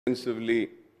extensively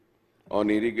on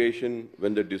irrigation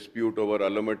when the dispute over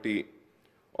Alamatti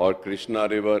or Krishna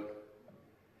River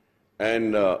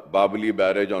and Babali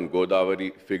barrage on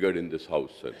Godavari figured in this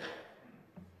house, sir.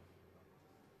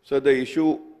 So the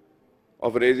issue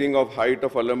of raising of height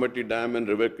of Alamatti Dam and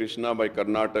River Krishna by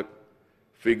Karnataka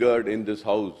figured in this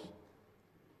house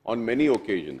on many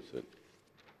occasions, sir.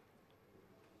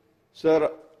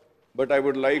 Sir, but I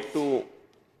would like to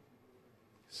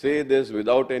say this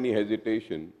without any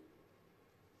hesitation.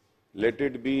 Let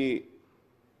it be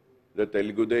the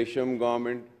Telugu Desam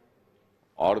government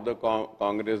or the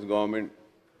Congress government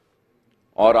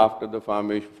or after the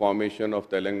formation of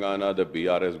Telangana, the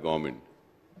BRS government.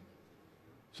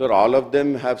 Sir, all of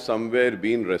them have somewhere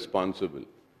been responsible.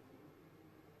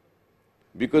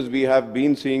 Because we have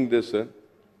been seeing this, sir,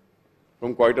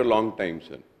 from quite a long time,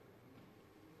 sir.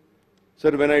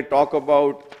 Sir, when I talk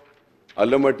about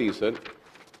Alamatti, sir,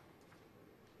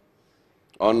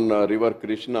 on River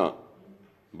Krishna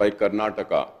by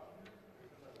Karnataka,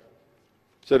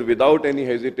 sir, without any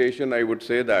hesitation, I would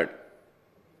say that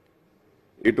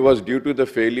it was due to the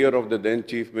failure of the then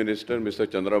Chief Minister, Mr.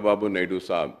 Chandrababu Naidu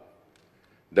Saab,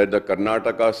 that the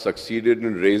Karnataka succeeded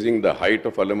in raising the height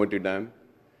of Alamatti Dam,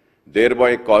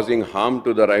 thereby causing harm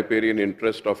to the riparian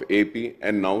interest of AP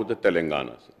and now the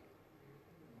Telangana, sir.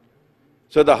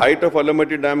 So the height of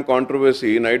Alamatti Dam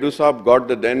controversy, Naidu Saab got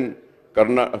the then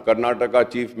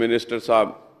Karnataka Chief Minister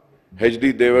Saab,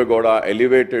 H.D. Devegowda,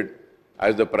 elevated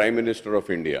as the Prime Minister of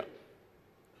India.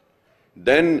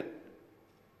 Then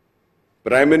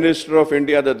Prime Minister of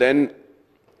India, the then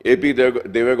A.P.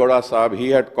 Devegowda Saab, he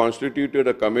had constituted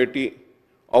a committee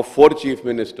of 4 Chief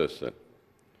Ministers, sir.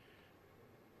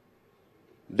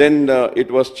 Then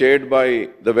it was chaired by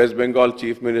the West Bengal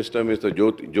Chief Minister, Mr.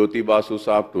 Jyoti Basu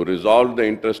Saab, to resolve the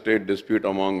interstate dispute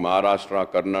among Maharashtra,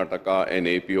 Karnataka and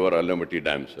AP over Alamatti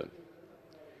Dam, sir.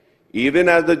 Even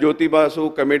as the Jyoti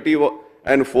Basu committee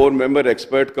and 4-member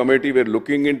expert committee were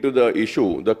looking into the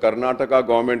issue, the Karnataka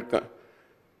government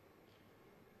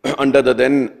under the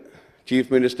then Chief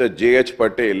Minister J.H.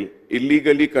 Patel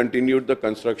illegally continued the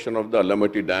construction of the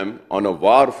Alamatti Dam on a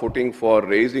war footing for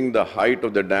raising the height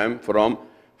of the dam from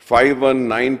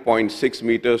 519.6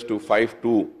 meters to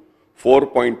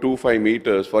 4.25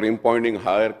 meters for impounding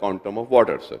higher quantum of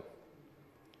water, sir.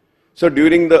 So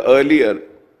during the earlier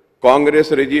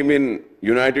Congress regime in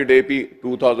United AP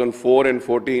 2004 and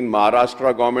 14,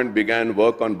 Maharashtra government began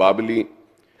work on Babali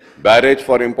barrage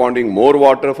for impounding more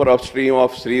water for upstream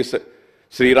of Sri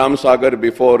Ram Sagar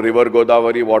before River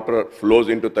Godavari water flows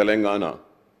into Telangana.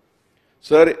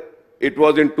 Sir, it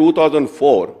was in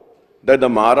 2004 that the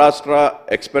Maharashtra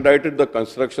expedited the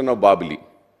construction of Babali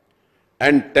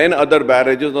and 10 other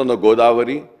barrages on the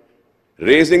Godavari,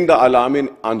 raising the alarm in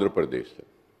Andhra Pradesh.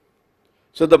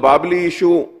 So the Babali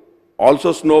issue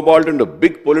also snowballed into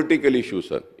big political issue,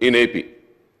 sir, in AP,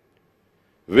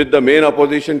 with the main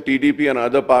opposition, TDP and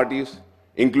other parties,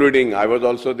 including, I was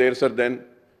also there, sir, then,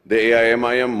 the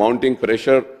AIMIM mounting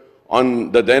pressure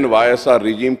on the then YSR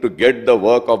regime to get the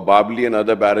work of Babali and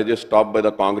other barrages stopped by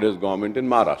the Congress government in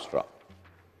Maharashtra.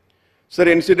 Sir,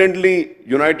 incidentally,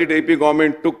 United AP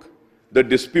government took the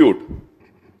dispute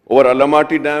over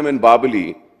Alamatti Dam and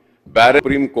Babali barrage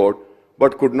Supreme Court,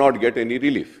 but could not get any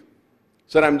relief.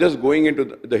 Sir, I'm just going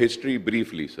into the history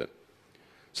briefly, sir.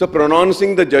 So,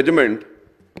 pronouncing the judgment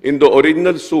in the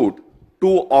original suit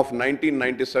 2 of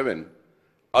 1997,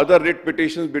 other writ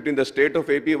petitions between the state of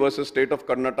AP versus state of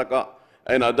Karnataka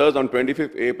and others on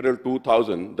 25th April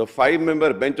 2000, the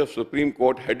 5-member bench of Supreme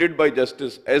Court headed by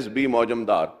Justice S.B.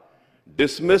 Majumdar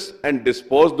dismissed and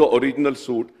disposed the original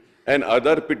suit and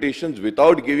other petitions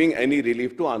without giving any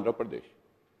relief to Andhra Pradesh.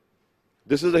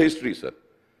 This is the history, sir.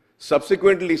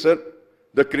 Subsequently, sir,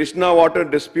 the Krishna Water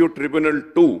Dispute Tribunal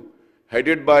 2,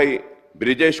 headed by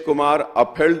Brijesh Kumar,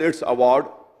 upheld its award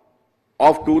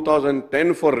of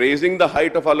 2010 for raising the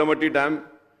height of Alamatti Dam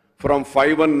from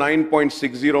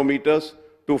 519.60 meters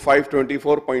to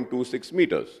 524.26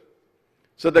 meters.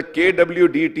 So the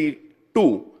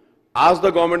KWDT2 asked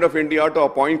the Government of India to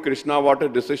appoint Krishna Water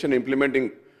Decision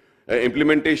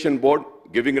Implementation Board,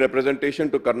 giving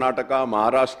representation to Karnataka,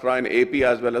 Maharashtra and AP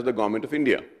as well as the Government of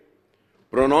India.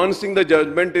 Pronouncing the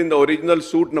judgment in the original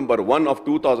suit number 1 of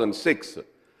 2006,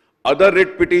 other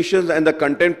writ petitions and the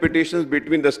contempt petitions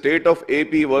between the state of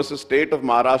AP versus state of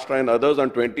Maharashtra and others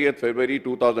on 20th February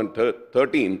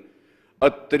 2013, a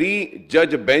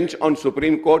 3-judge bench on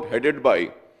Supreme Court headed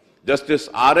by Justice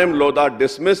R.M. Lodha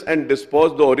dismissed and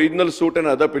disposed the original suit and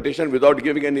other petition without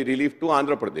giving any relief to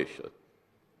Andhra Pradesh.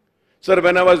 Sir,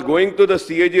 when I was going to the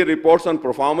CAG reports on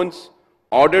performance,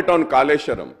 audit on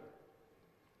Kaleshwaram,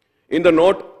 in the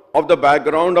note of the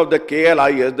background of the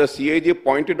KLIS, the CAG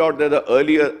pointed out that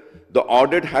the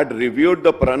audit had reviewed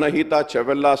the Pranahita,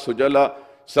 Chevella, Sujala,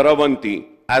 Saravanti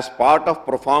as part of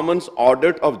performance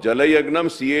audit of Jalayagnam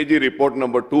CAG report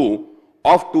number 2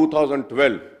 of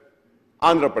 2012,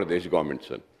 Andhra Pradesh government,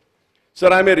 sir.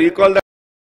 Sir, I may recall that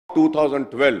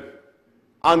 2012,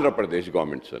 Andhra Pradesh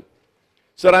government, sir.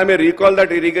 Sir, I may recall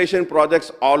that irrigation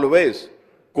projects always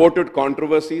quoted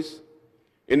controversies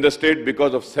in the state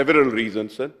because of several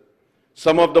reasons, sir.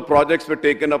 Some of the projects were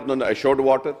taken up on the assured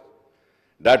water,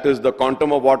 that is the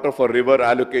quantum of water for river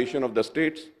allocation of the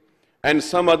states, and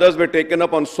some others were taken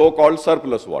up on so-called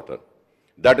surplus water.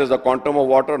 That is the quantum of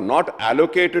water not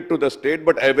allocated to the state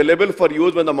but available for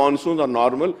use when the monsoons are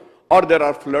normal or there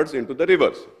are floods into the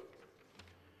rivers.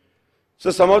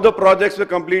 So some of the projects were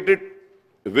completed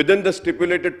within the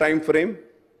stipulated time frame.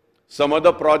 Some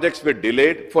other projects were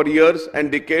delayed for years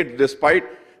and decades despite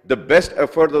the best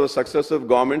efforts of the successive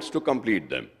governments to complete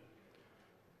them.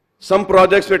 Some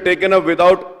projects were taken up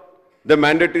without the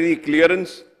mandatory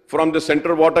clearance from the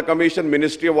Central Water Commission,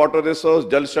 Ministry of Water Resources,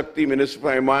 Jal Shakti, Ministry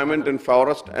for Environment and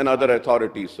Forest and other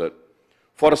authorities, sir.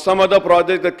 For some other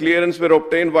projects, the clearance were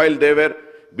obtained while they were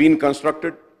being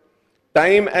constructed.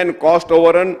 Time and cost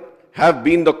overrun have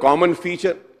been the common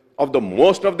feature of the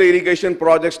most of the irrigation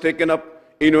projects taken up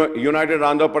in United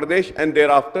Andhra Pradesh and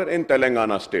thereafter in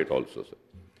Telangana state also, sir.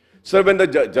 Sir, when the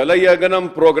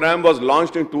Jalayagnam program was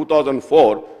launched in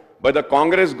 2004 by the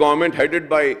Congress government headed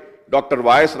by Dr.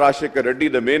 Y.S. Rajshekar Reddy,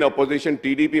 the main opposition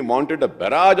TDP mounted a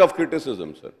barrage of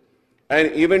criticism, sir,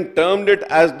 and even termed it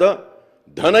as the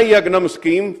Dhanayagnam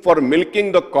scheme for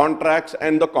milking the contracts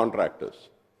and the contractors.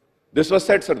 This was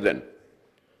said, sir, then.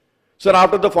 Sir,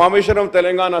 after the formation of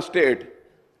Telangana state,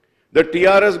 the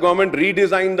TRS government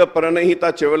redesigned the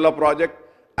Pranahita Chevella project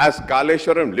as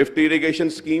Kaleshwaram lift irrigation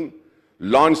scheme,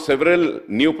 launched several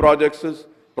new projects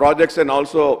and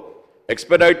also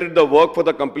expedited the work for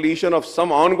the completion of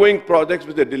some ongoing projects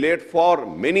which were delayed for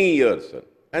many years, sir.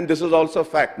 And this is also a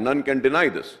fact, none can deny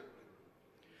this.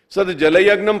 So the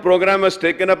Jalayagnam program was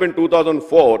taken up in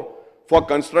 2004 for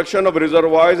construction of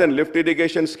reservoirs and lift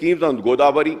irrigation schemes on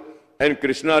Godavari and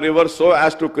Krishna River so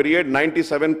as to create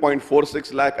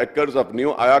 97.46 lakh acres of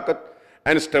new ayakat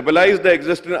and stabilize the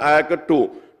existing ayakat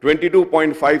to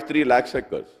 22.53 lakh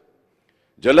acres.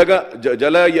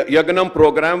 Jalayagnam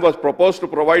program was proposed to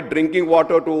provide drinking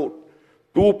water to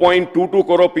 2.22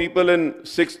 crore people in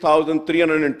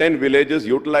 6,310 villages,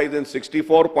 utilizing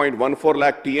 64.14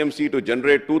 lakh TMC to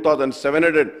generate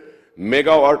 2,700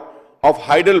 megawatt of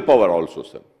hydel power also,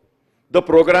 sir. The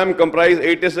program comprised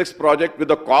 86 projects with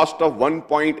a cost of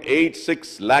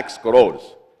 1.86 lakhs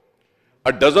crores.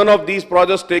 A dozen of these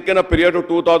projects taken a period of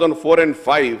 2004 and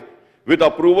 5 with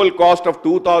approval cost of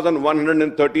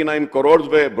 2,139 crores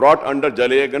were brought under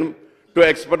Jalayagnam to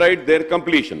expedite their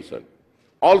completion, sir.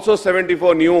 Also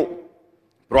 74 new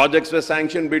projects were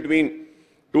sanctioned between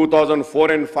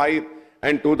 2004 and 5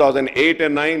 and 2008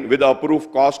 and 9 with an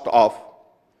approved cost of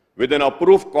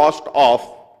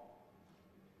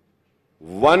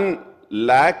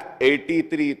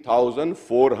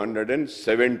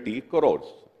 1,83,470 crores.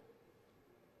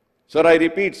 Sir, I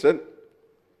repeat, sir.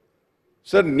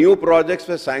 Sir, new projects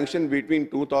were sanctioned between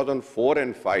 2004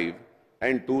 and 5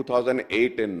 and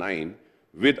 2008 and 9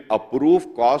 with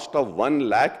approved cost of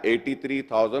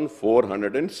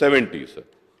 1,83,470, sir.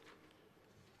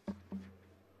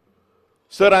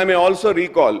 Sir, I may also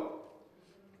recall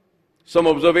some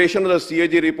observation of the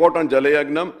CAG report on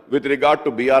Jalayagnam with regard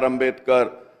to B.R.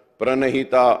 Ambedkar,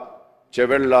 Pranahita,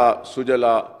 Chevella,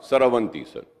 Sujala, Saravanti,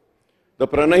 sir. The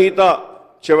Pranahita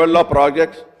Chevella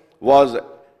project was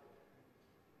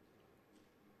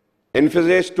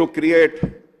envisaged to create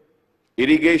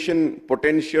irrigation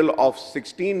potential of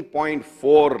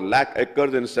 16.4 lakh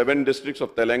acres in 7 districts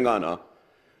of Telangana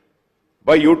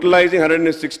by utilizing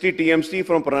 160 TMC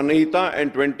from Pranahita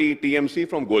and 20 TMC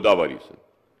from Godavari, sir.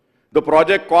 The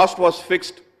project cost was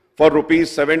fixed for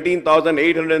rupees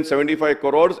 17,875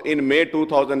 crores in May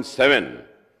 2007,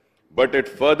 but it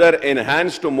further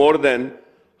enhanced to more than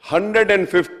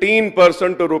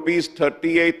 115% to rupees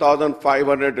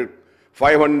 38,500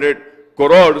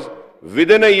 crores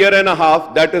within a year and a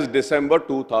half, that is December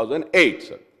 2008,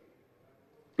 sir.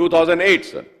 2008,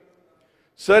 sir.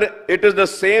 Sir, it is the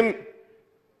same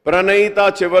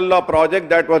Pranahita Chevella project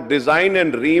that was designed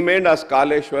and renamed as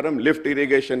Kaleshwaram lift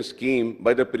irrigation scheme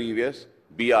by the previous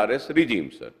BRS regime,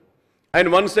 sir.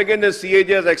 And once again, the CAG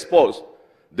has exposed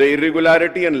the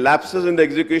irregularity and lapses in the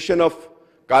execution of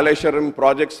Kaleshwaram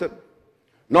project, sir.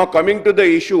 Now coming to the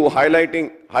issue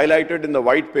highlighted in the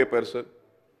white paper, sir,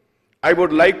 I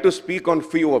would like to speak on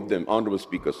few of them, Honorable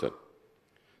Speaker, sir.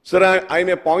 Sir, I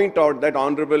may point out that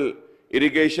Honorable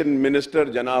Irrigation Minister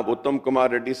Janab Uttam Kumar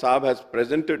Reddy Saab has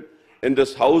presented in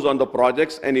this House on the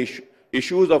projects and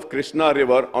issues of Krishna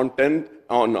River on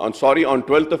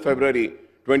 12th of February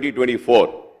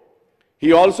 2024.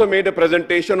 He also made a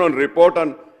presentation on report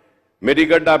on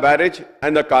Medigadda Barrage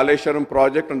and the Kaleshwaram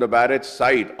project on the barrage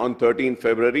site on 13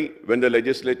 February when the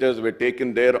legislators were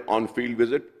taken there on field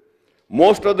visit.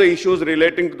 Most of the issues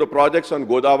relating to the projects on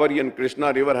Godavari and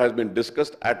Krishna River has been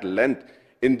discussed at length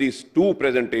in these two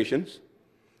presentations.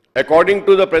 According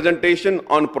to the presentation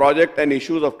on project and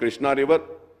issues of Krishna River,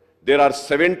 there are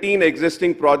 17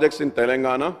 existing projects in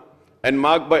Telangana and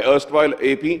marked by erstwhile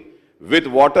AP with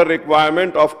water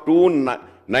requirement of 298.96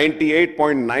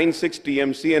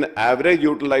 TMC and average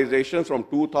utilization from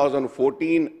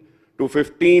 2014 to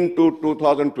 15 to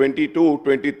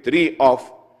 2022-23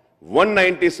 of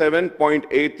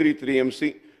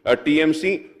 197.83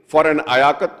 TMC for an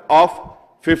ayakat of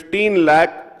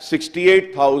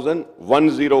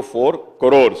 15,68,104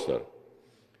 crores, sir.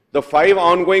 The 5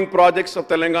 ongoing projects of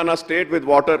Telangana state with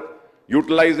water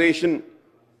utilization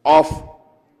of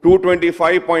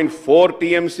 225.4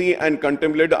 TMC and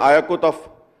contemplated ayakut of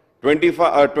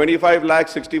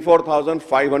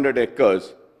 25,64,500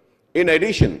 acres. In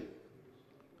addition,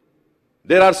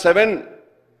 there are 7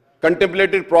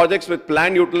 contemplated projects with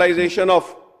planned utilization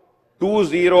of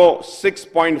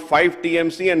 206.5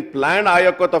 TMC and planned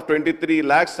ayakut of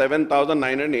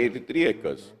 23,07,983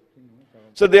 acres.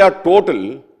 So there are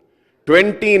total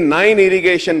 29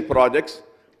 irrigation projects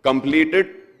completed,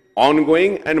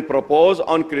 ongoing and proposed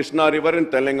on Krishna River in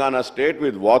Telangana state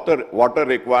with water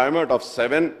requirement of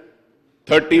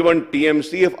 731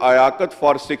 TMC of ayakat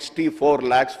for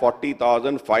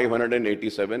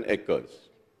 64,40,587 acres.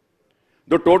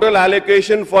 The total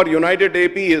allocation for United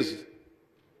AP is,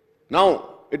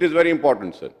 now it is very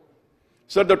important, sir.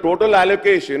 Sir, the total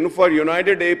allocation for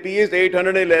United AP is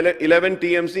 811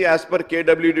 TMC as per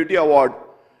KWDT award,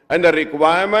 and the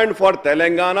requirement for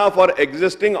Telangana for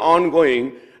existing,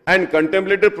 ongoing and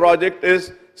contemplated project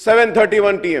is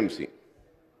 731 TMC.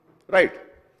 Right.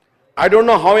 I don't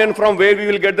know how and from where we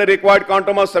will get the required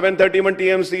quantum of 731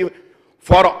 TMC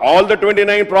for all the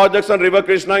 29 projects on River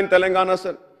Krishna in Telangana,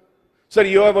 sir. Sir,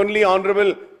 you have only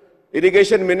Honorable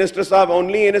Irrigation Minister Saab,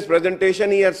 only in his presentation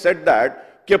he has said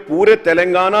that कि पूरे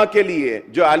तेलंगाना के लिए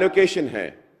जो allocation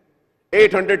है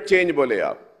 800 change बोले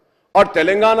आप, और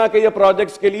तेलंगाना के ये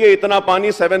projects के लिए इतना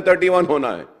पानी 731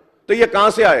 होना है, तो ये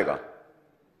कहां से आएगा?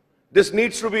 This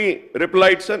needs to be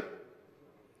replied, sir.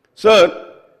 Sir,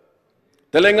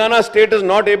 Telangana state is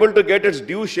not able to get its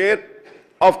due share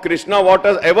of Krishna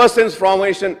waters ever since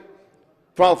formation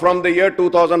from the year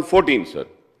 2014, sir.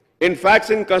 In fact,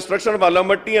 in construction of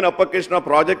Alamatti and Upper Krishna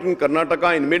project in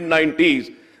Karnataka in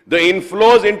mid-90s, the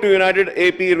inflows into United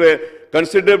AP were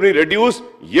considerably reduced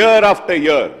year after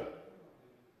year.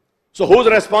 So who's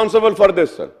responsible for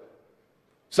this, sir?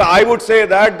 So I would say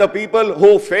that the people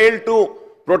who failed to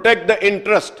protect the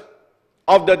interest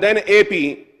of the then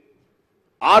AP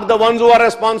are the ones who are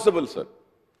responsible, sir.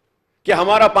 कि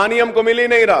हमारा पानी हमको मिल ही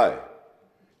नहीं रहा है,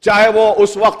 चाहे वो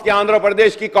उस वक्त के आंध्र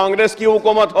प्रदेश की कांग्रेस की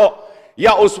हुकूमत हो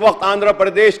या उस वक्त आंध्र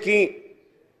प्रदेश की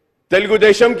तेलुगु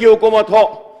देशम की हुकूमत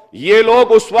हो. ये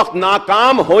लोग उस वक्त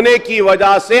नाकाम होने की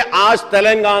वजह से आज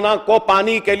तेलंगाना को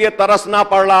पानी के लिए तरसना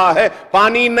पड़ रहा है,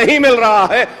 पानी नहीं मिल रहा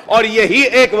है, और यही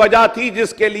एक वजह थी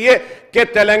जिसके लिए कि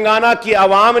तेलंगाना की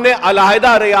आवाम ने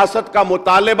अलहदा रियासत का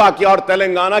मुतालबा किया और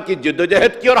तेलंगाना की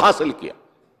जिद्दोजहद की और हासिल किया.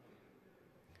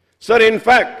 Sir, in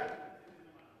fact,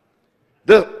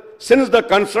 since the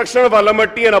construction of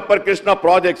Alamatti and Upper Krishna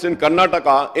projects in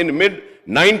Karnataka in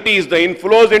mid-90s, the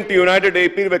inflows into United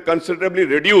AP were considerably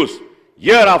reduced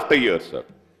year after year, sir.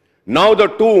 Now the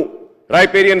two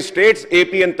riparian states,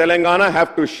 AP and Telangana,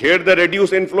 have to share the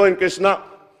reduced inflow in Krishna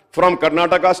from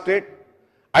Karnataka state.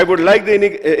 I would like the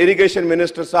Irrigation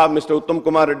Minister Saab, Mr. Uttam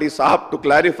Kumar Reddy Saab, to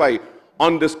clarify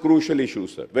on this crucial issue,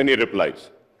 sir, when he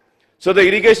replies. So the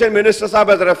Irrigation Minister Saab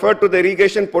has referred to the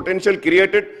irrigation potential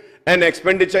created and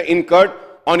expenditure incurred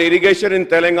on irrigation in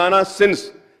Telangana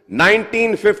since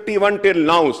 1951 till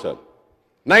now, sir.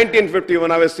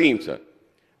 1951 I was seen, sir.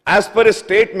 As per his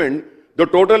statement, the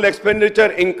total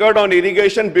expenditure incurred on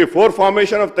irrigation before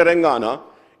formation of Telangana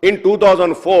in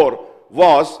 2004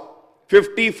 was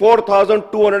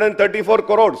 54,234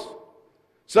 crores.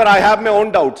 Sir, I have my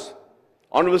own doubts.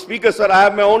 Honorable Speaker, sir, I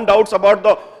have my own doubts about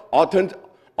the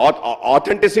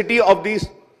authenticity of these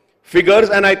figures,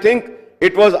 and I think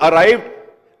it was arrived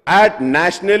at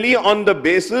nationally on the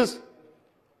basis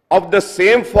of the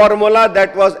same formula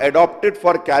that was adopted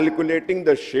for calculating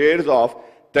the shares of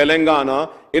Telangana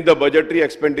in the budgetary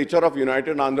expenditure of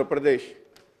United Andhra Pradesh.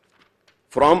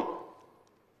 from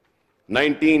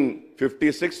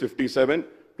 1956-57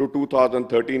 to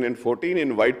 2013 and 14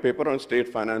 in White Paper on State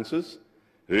Finances,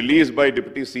 released by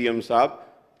Deputy CM Saab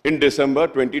in December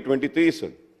 2023,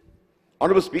 sir.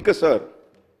 Honorable Speaker, sir,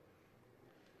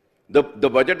 the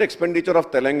budget expenditure of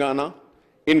Telangana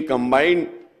in combined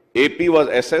AP was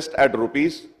assessed at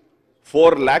rupees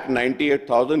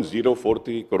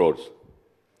 4,98,043 crores.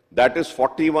 That is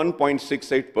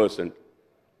 41.68%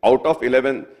 out of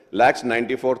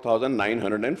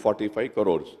 11,94,945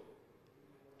 crores.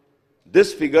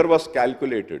 This figure was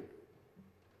calculated,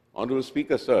 Honorable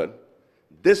Speaker, sir,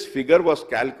 this figure was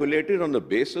calculated on the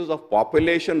basis of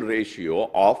population ratio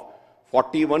of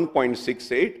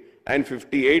 41.68 and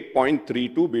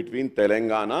 58.32 between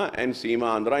Telangana and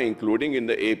Seema Andhra, including in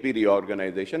the AP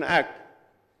Reorganization Act.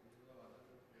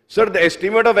 Sir, the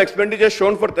estimate of expenditure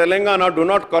shown for Telangana do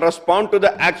not correspond to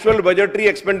the actual budgetary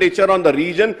expenditure on the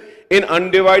region in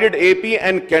undivided AP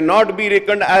and cannot be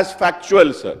reckoned as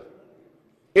factual, sir.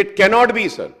 It cannot be,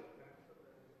 sir.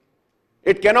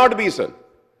 It cannot be, sir.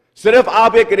 सिर्फ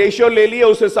आप एक ratio ले लिए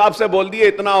उस हिसाब से बोल दिए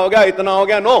इतना हो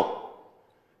गया, no.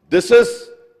 This is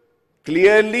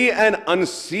clearly an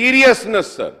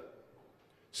unseriousness, sir.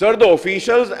 Sir, the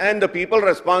officials and the people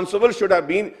responsible should have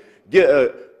been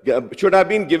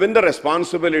given the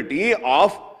responsibility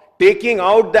of taking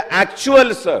out the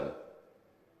actuals, sir.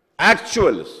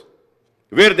 Actuals,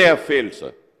 where they have failed,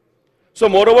 sir. So,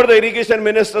 moreover, the Irrigation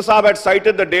Minister Saab had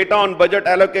cited the data on budget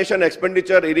allocation,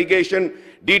 expenditure, irrigation,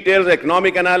 details,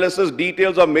 economic analysis,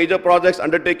 details of major projects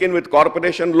undertaken with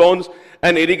corporation loans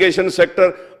and irrigation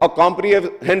sector, a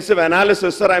comprehensive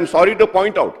analysis. Sir, I am sorry to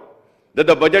point out that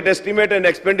the budget estimate and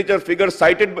expenditure figures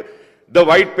cited the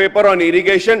white paper on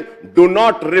irrigation do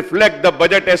not reflect the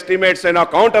budget estimates and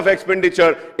account of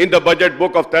expenditure in the budget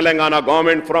book of Telangana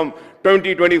government from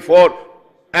 2024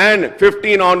 and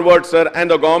 15 onwards, sir, and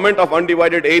the government of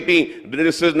undivided AP,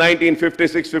 this is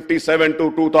 1956-57 to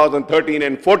 2013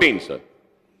 and 14, sir.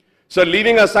 So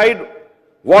leaving aside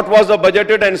what was the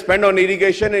budgeted and spent on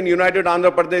irrigation in United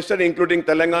Andhra Pradesh, sir, including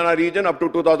Telangana region up to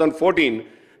 2014,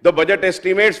 the budget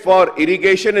estimates for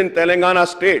irrigation in Telangana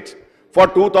states for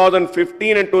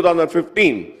 2015 and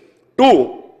 2015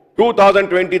 to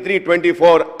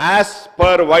 2023-24 as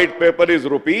per white paper is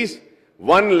rupees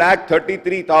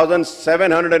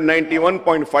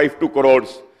 1,33,791.52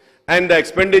 crores and the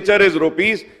expenditure is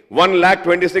rupees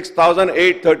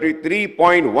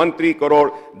 1,26,833.13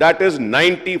 crore, that is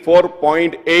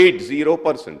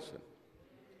 94.80%.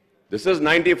 This is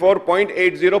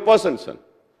 94.80%, sir.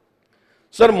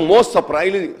 Sir, most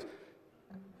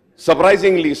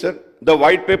surprisingly, sir, the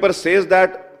white paper says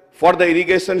that for the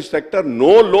irrigation sector,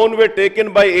 no loan were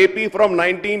taken by AP from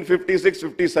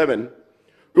 1956-57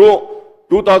 to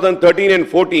 2013 and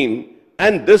 14,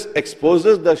 and this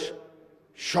exposes the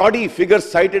shoddy figures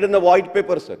cited in the white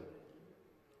paper, sir.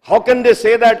 How can they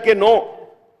say that no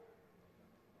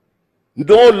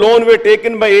loan were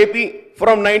taken by AP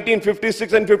from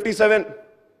 1956 and 57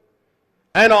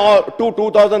 and to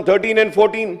 2013 and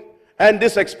 14, and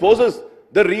this exposes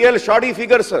the real shoddy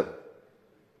figures, sir.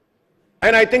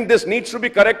 And I think this needs to be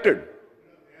corrected.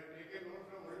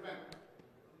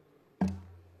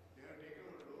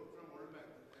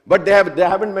 But they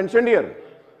haven't mentioned here.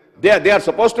 They are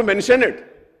supposed to mention it.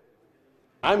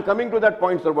 I am coming to that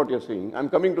point, sir, what you are saying. I am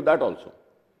coming to that also.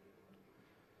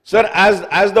 Sir,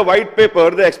 as the white paper,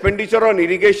 the expenditure on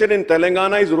irrigation in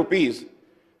Telangana is rupees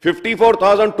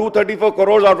 54,234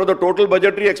 crores out of the total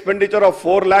budgetary expenditure of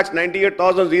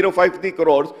 4,98,053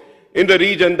 crores in the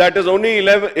region. That is only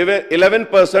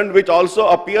 11%, which also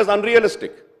appears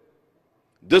unrealistic.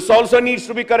 This also needs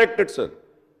to be corrected, sir.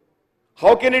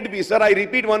 How can it be, sir? I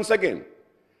repeat once again.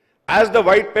 As the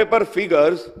white paper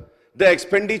figures, the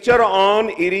expenditure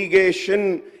on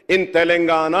irrigation in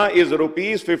Telangana is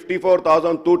rupees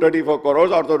 54,234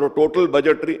 crores out of the total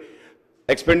budgetary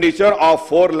expenditure of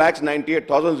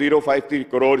 4,98,053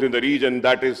 crores in the region.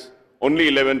 That is only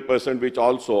 11%, which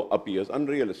also appears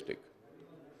unrealistic.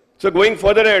 So going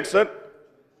further ahead, sir,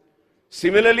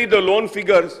 similarly, the loan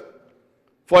figures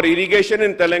for irrigation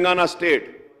in Telangana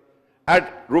state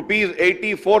at rupees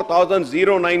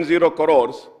 84,090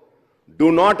 crores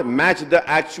do not match the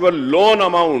actual loan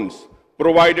amounts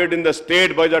provided in the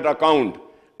state budget account,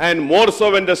 and more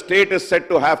so when the state is said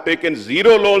to have taken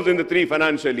zero loans in the 3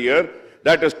 financial year,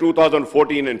 that is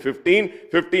 2014 and 15,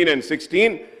 15 and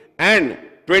 16, and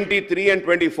 23 and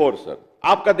 24, sir.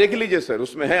 आपका देख लीजिए sir,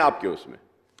 उसमें है आपके उसमें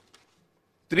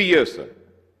 3 years, sir.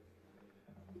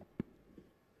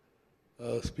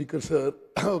 Speaker, sir,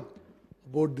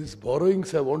 about these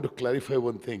borrowings, I want to clarify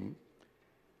one thing.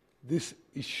 This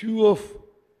issue of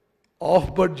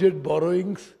off-budget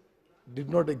borrowings did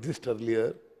not exist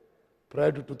earlier,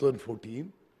 prior to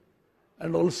 2014,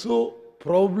 and also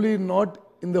probably not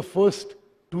in the first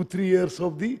 2-3 years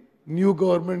of the new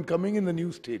government coming in the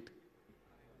new state.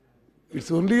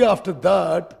 It's only after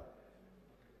that,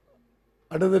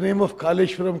 under the name of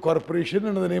Kaleshwaram Corporation,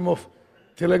 under the name of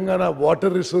Telangana Water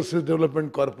Resources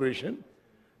Development Corporation,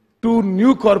 2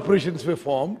 new corporations were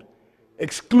formed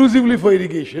exclusively for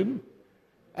irrigation,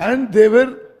 and there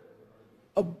were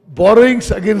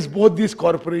borrowings against both these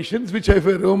corporations, which, if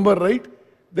I remember right,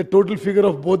 the total figure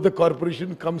of both the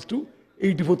corporations comes to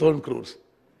 84,000 crores.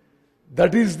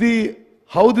 That is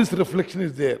how this reflection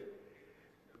is there.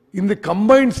 In the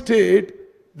combined state,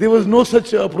 there was no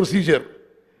such procedure.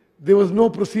 There was no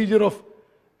procedure of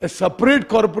a separate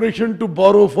corporation to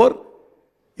borrow for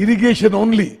irrigation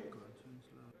only.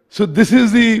 So this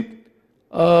is the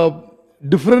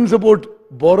difference about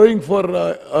borrowing for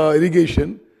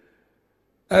irrigation.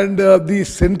 And the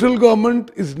central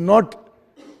government is not,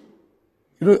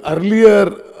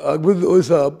 earlier,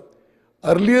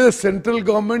 earlier the central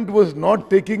government was not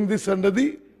taking this under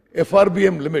the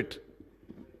FRBM limit.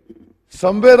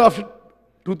 Somewhere after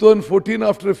 2014,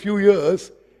 after a few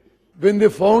years, when they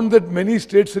found that many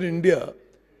states in India,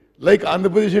 like Andhra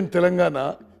Pradesh and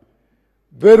Telangana,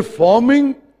 were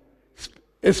forming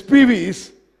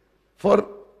SPVs for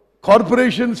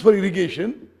corporations for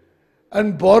irrigation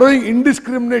and borrowing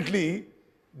indiscriminately,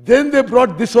 then they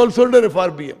brought this also under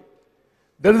FRBM.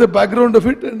 That is the background of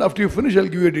it, and after you finish, I'll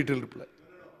give you a detailed reply.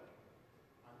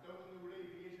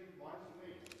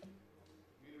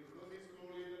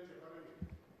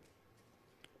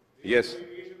 Yes.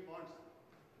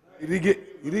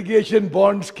 Irrigation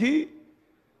bonds ki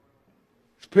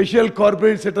special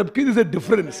corporate setup ki, there is a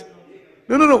difference.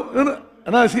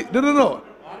 No.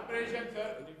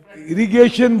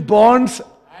 Irrigation bonds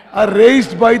are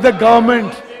raised by the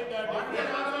government.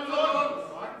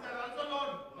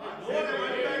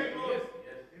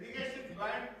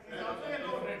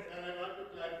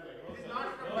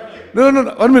 No,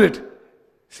 1 minute.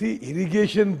 See,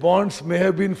 irrigation bonds may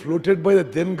have been floated by the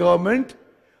then government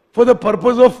for the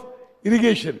purpose of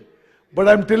irrigation. But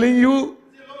I'm telling you,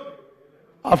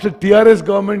 after TRS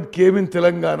government came in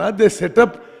Telangana, they set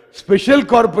up special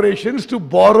corporations to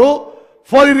borrow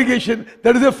for irrigation.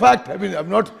 That is a fact. I mean, I'm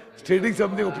not stating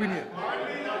something opinion.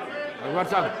 Akbar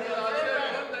sahab.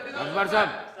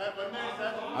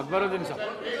 Akbaruddin sahab.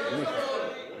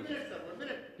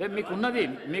 Meeku unnadi,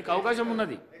 meeku avakasham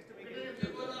unnadi.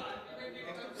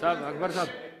 Sahab, Akbar sahab.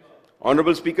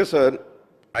 Honorable Speaker, sir,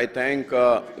 I thank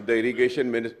the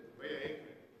Irrigation Minister.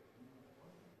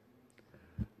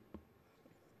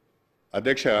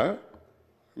 అధ్యక్ష,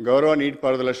 గౌరవ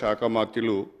నీటిపారుదల శాఖ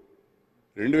మంత్రులు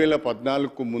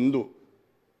 2014కు ముందు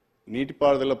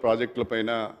నీటిపారుదల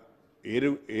ప్రాజెక్టులపైన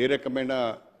ఏ రకమైన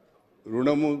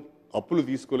రుణము అప్పులు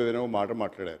తీసుకోలేదనే మాట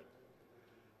మాట్లాడారు.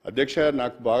 అధ్యక్ష,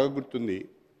 నాకు బాగా గుర్తుంది,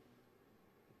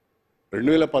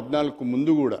 2014కు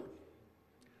ముందు కూడా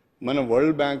మనం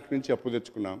వరల్డ్ బ్యాంక్ నుంచి అప్పు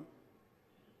తెచ్చుకున్నాం.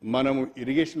 మనము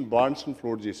ఇరిగేషన్ బాండ్స్ను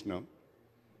ఫ్లోట్ చేసినాం.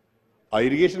 ఆ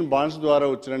ఇరిగేషన్ బాండ్స్ ద్వారా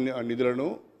వచ్చిన నిధులను,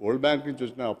 వరల్డ్ బ్యాంక్ నుంచి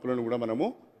వచ్చిన అప్పులను కూడా మనము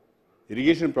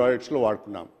ఇరిగేషన్ ప్రాజెక్ట్స్లో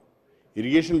వాడుకున్నాం.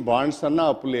 ఇరిగేషన్ బాండ్స్ అన్న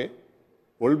అప్పులే,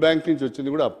 వరల్డ్ బ్యాంక్ నుంచి వచ్చింది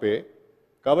కూడా అప్పే.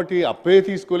 కాబట్టి అప్పే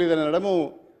తీసుకోలేదని అనడము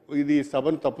ఇది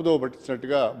సభను తప్పుదో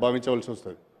పట్టించినట్టుగా భావించవలసి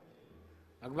వస్తుంది.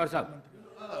 అక్బర్ సాబ్,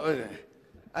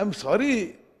 ఐఎమ్ సారీ,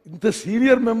 ఇంత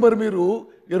సీనియర్ మెంబర్ మీరు,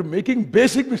 you're making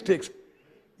basic mistakes.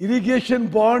 Irrigation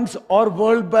bonds or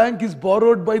World Bank is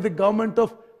borrowed by the government of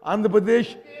Andhra Pradesh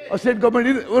or state government.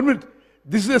 1 minute.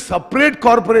 This is a separate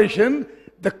corporation.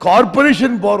 The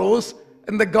corporation borrows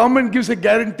and the government gives a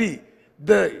guarantee.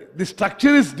 The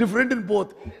structure is different in both.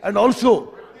 And also,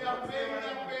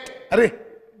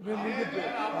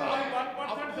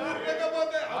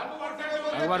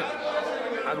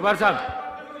 Akbar sahab.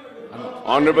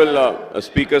 Honorable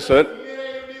Speaker, sir.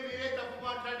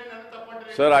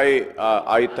 Sir,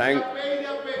 I thank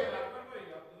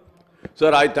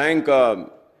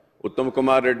Uttam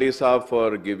Kumar Reddy Saab for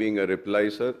giving a reply,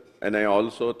 sir. And I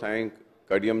also thank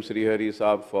Kadiyam Srihari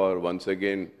Saab for once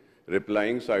again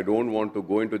replying. So I don't want to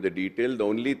go into the detail. The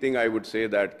only thing I would say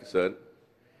that, sir,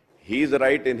 he's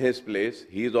right in his place.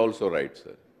 He's also right,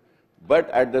 sir. But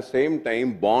at the same time,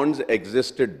 bonds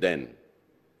existed then.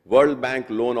 World Bank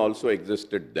loan also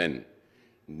existed then.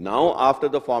 Now, after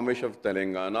the formation of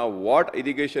Telangana, what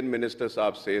Irrigation Minister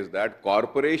Saab says that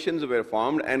corporations were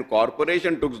formed and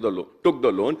corporation took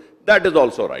the loan, that is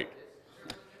also right.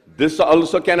 This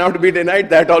also cannot be denied,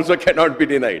 that also cannot be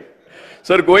denied.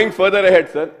 Sir, going further ahead,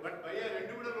 sir.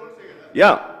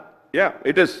 Yeah,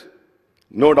 it is.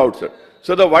 No doubt, sir.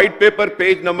 So the white paper,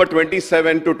 page number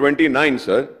 27 to 29,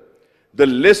 sir, the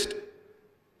list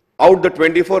out the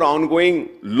 24 ongoing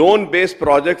loan-based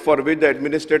project for which the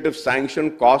administrative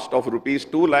sanction cost of rupees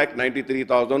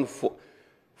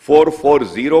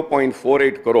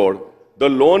 2,93,440.48 crore, the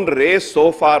loan raised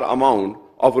so far amount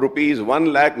of rupees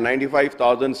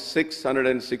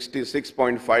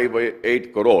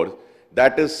 1,95,666.58 crores,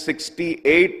 that is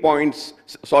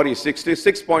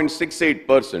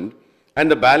 66.68%,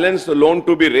 and the balance loan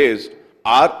to be raised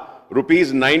are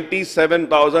rupees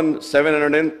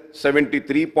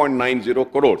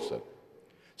 97,773.90 crores, sir.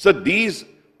 So these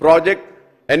project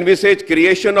envisage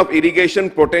creation of irrigation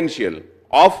potential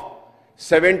of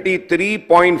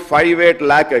 73.58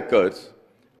 lakh acres,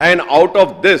 and out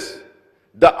of this,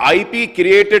 the IP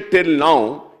created till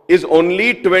now is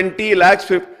only 20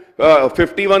 lakhs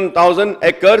 51,000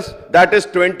 acres, that is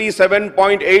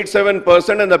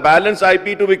 27.87%, and the balance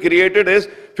IP to be created is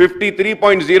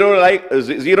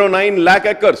 53.09 lakh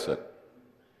acres, sir.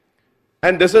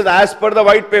 And this is as per the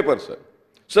white paper, sir.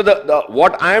 So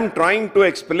what I am trying to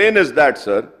explain is that,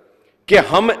 sir, कि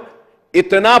हम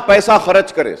इतना पैसा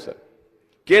खर्च करें, sir,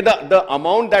 कि the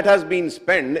amount that has been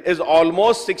spent is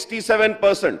almost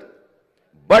 67%,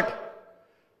 but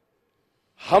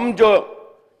हम जो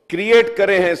create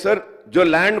करे हैं सर, जो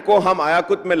लैंड को हम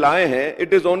आयाकुत में लाए हैं,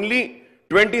 it is only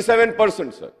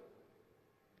 27%, sir.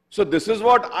 So this is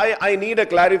what I need a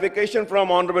clarification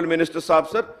from Honorable Minister Saab,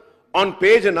 sir. On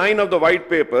page 9 of the white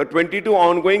paper, 22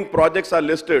 ongoing projects are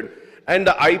listed, and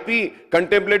the IP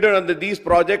contemplated under these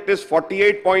projects is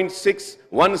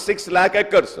 48.616 lakh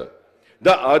acres, sir.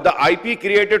 The IP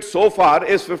created so far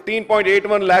is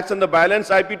 15.81 lakhs, and the balance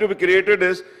IP to be created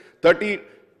is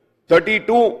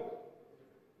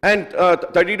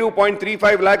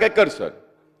 32.35 lakh acres, sir.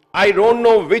 I don't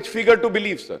know which figure to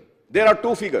believe, sir. There are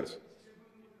two figures.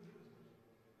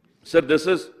 Sir, this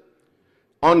is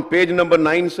on page number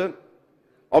 9, sir,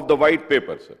 of the white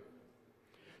paper, sir.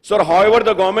 Sir, however,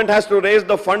 the government has to raise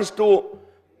the funds for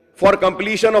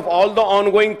completion of all the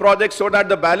ongoing projects so that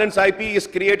the balance IP is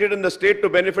created in the state to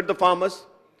benefit the farmers.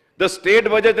 The state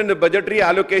budget and the budgetary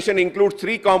allocation includes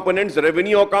three components: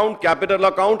 revenue account, capital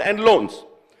account, and loans.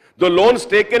 The loans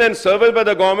taken and serviced by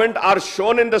the government are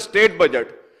shown in the state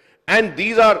budget, and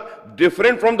these are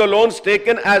different from the loans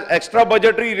taken as extra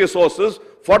budgetary resources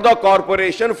for the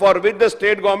corporation, for which the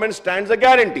state government stands a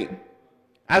guarantee.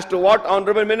 As to what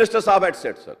Honorable Minister Saab had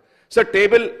said, sir. Sir,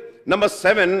 table number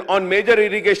 7 on major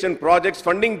irrigation projects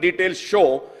funding details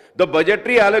show the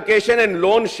budgetary allocation and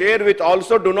loan share, which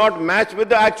also do not match with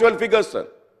the actual figures, sir.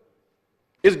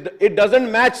 It doesn't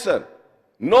match, sir.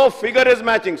 No figure is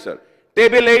matching, sir.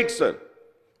 Table 8, sir,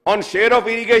 on share of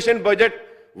irrigation budget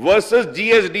versus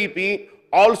GSDP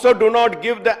also do not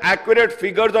give the accurate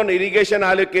figures on irrigation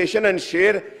allocation and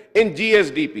share in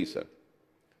GSDP, sir.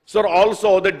 Sir,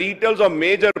 also the details of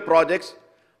major projects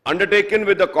undertaken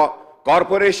with the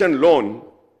corporation loan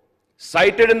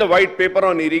cited in the white paper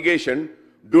on irrigation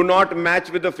do not match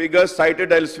with the figures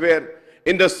cited elsewhere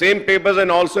in the same papers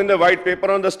and also in the white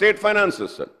paper on the state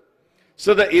finances, sir.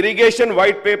 So the irrigation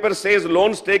white paper says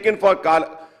loans taken for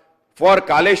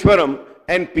Kaleshwaram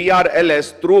and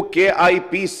PRLS through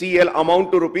KIPCL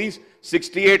amount to rupees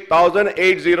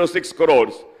 68,806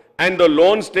 crores, and the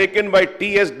loans taken by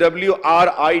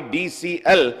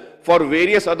TSWRIDCL for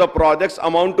various other projects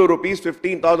amount to rupees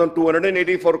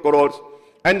 15,284 crores,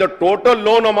 and the total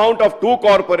loan amount of two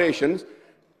corporations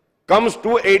comes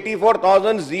to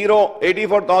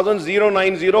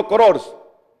 84,090 crores.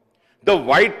 The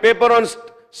white paper on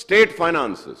state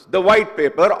finances,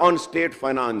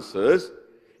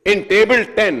 in table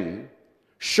 10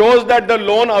 shows that the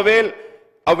loan availed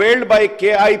by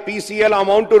KIPCL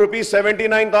amount to rupees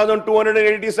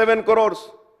 79,287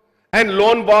 crores, and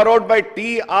loan borrowed by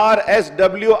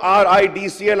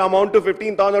TRSWRIDCL amount to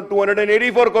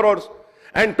 15,284 crores,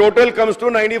 and total comes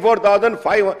to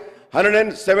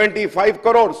 94,575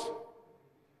 crores.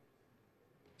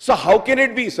 So how can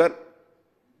it be, sir,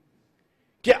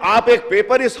 कि आप एक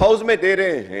paper इस house में दे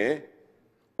रहे हैं,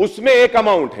 उसमें एक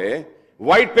amount है,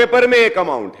 व्हाइट पेपर में एक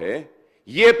अमाउंट है,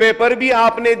 ये पेपर भी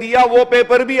आपने दिया, वो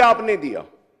पेपर भी आपने दिया.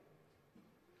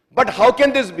 But how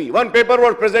can this be? One paper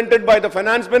was presented by the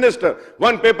finance minister,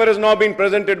 one paper is now being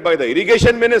presented by the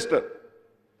irrigation minister.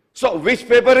 So which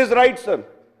paper is right, sir?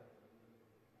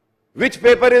 Which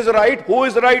paper is right? Who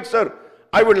is right, sir?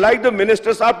 I would like the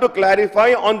minister Saab to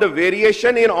clarify on the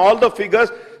variation in all the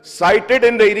figures cited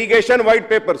in the irrigation white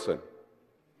paper, sir.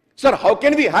 Sir, how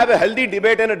can we have a healthy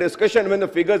debate and a discussion when the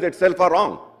figures itself are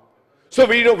wrong? So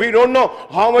we don't know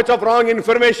how much of wrong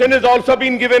information is also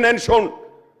being given and shown.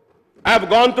 I have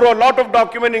gone through a lot of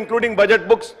documents, including budget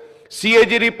books,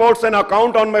 CAG reports and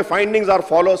account on my findings are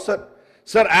follows, sir.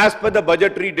 Sir, as per the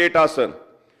budgetary data, sir.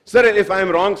 Sir, if I am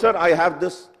wrong, sir, I have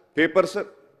this paper, sir.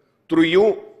 Through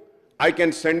you, I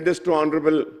can send this to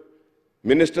Honorable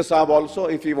Minister Saab also,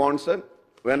 if he wants, sir,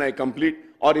 when I complete,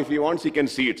 or if he wants, he can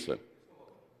see it, sir.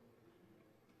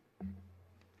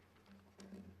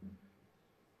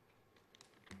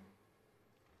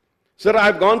 Sir, I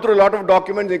have gone through a lot of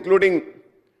documents, including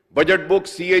budget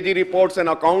books, CAG reports and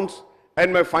accounts,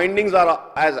 and my findings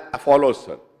are as follows,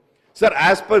 sir. Sir,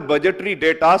 as per budgetary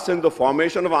data since the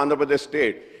formation of Andhra Pradesh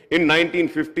state in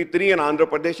 1953 and Andhra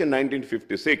Pradesh in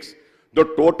 1956, the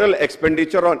total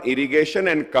expenditure on irrigation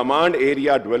and command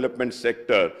area development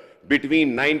sector between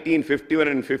 1951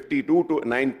 and 52 to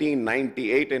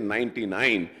 1998 and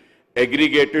 99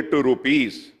 aggregated to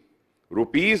rupees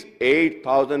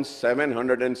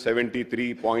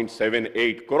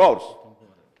 8,773.78 crores.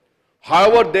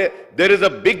 However, there is a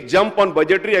big jump on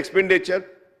budgetary expenditure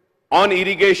on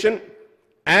irrigation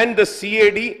and the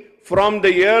CAD from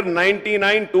the year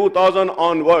 99-2000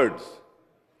 onwards.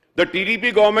 The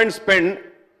TDP government spent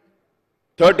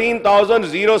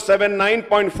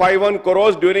 13,079.51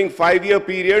 crores during 5-year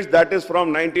periods, that is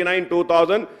from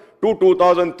 99-2000 to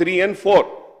 2003 and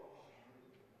 4.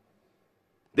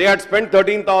 They had spent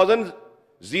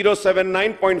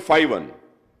 13,079.51.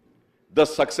 The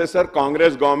successor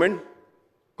Congress government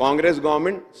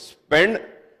spent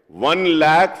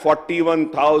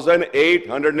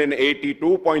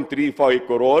 1,41,882.35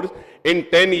 crores in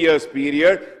 10 years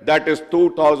period, that is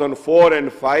 2004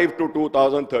 and 5 to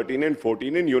 2013 and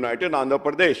 14 in United Andhra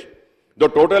Pradesh. The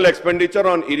total expenditure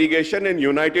on irrigation in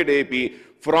United AP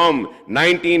from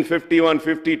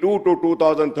 1951-52 to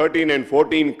 2013 and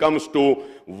 14 comes to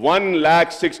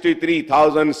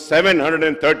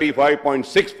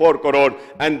 1,63,735.64 crore,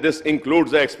 and this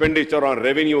includes the expenditure on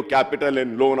revenue, capital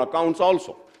and loan accounts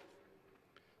also.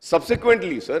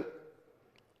 Subsequently, sir,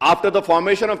 after the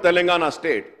formation of Telangana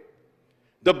state,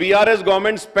 the BRS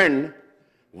government spent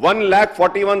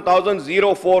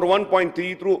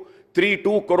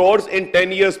 1,41,041.32 crores in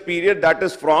 10 years period, that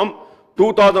is from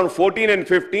 2014 and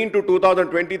 15 to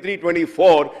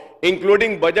 2023-24,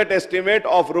 including budget estimate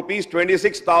of rupees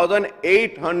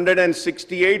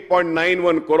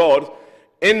 26,868.91 crores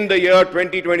in the year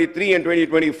 2023 and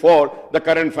 2024, the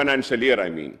current financial year, I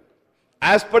mean.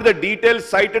 As per the details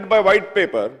cited by white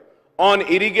paper on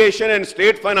irrigation and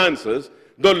state finances,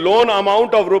 the loan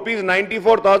amount of rupees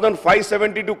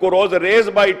 94,572 crores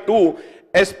raised by two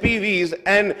SPVs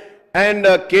and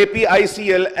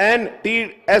KPICL and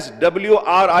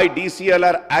TSWRIDCL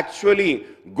are actually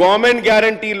government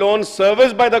guarantee loans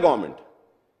serviced by the government.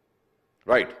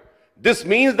 Right. This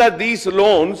means that these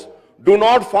loans do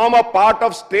not form a part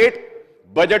of state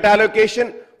budget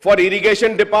allocation for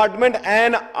irrigation department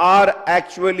and are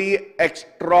actually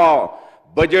extra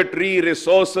budgetary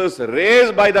resources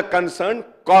raised by the concerned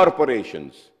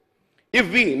corporations. If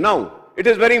we, now, it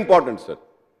is very important, sir.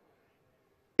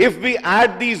 If we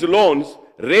add these loans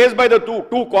raised by the two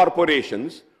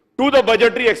corporations to the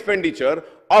budgetary expenditure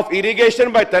of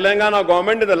irrigation by Telangana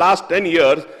government in the last 10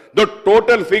 years, the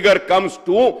total figure comes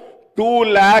to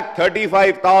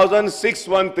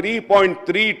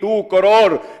 2,35,613.32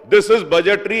 crore. This is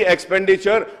budgetary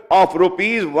expenditure of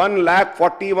rupees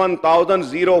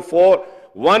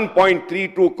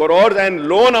 1,41,041.32 crores and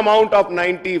loan amount of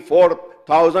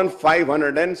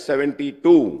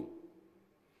 94,572.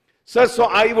 Sir, so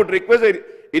I would request the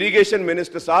Irrigation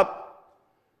Minister Sahab,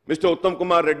 Mr. Uttam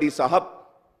Kumar Reddy Sahab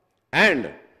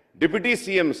and Deputy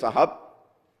CM Sahab,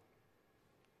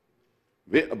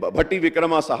 Bhatti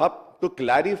Vikrama Sahab, to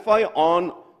clarify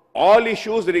on all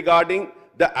issues regarding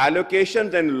the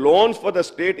allocations and loans for the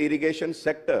state irrigation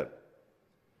sector.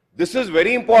 This is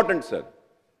very important, sir.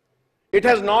 It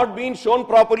has not been shown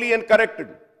properly and corrected.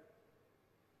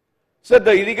 Sir,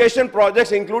 the irrigation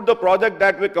projects include the project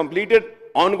that we completed,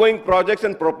 ongoing projects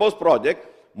and proposed projects.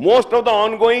 Most of the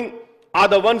ongoing are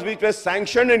the ones which were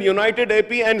sanctioned in United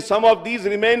AP, and some of these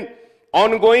remain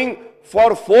ongoing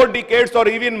for 4 decades or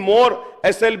even more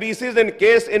SLBCs in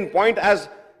case in point, as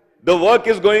the work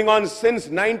is going on since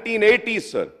 1980s,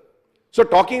 sir. So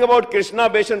talking about Krishna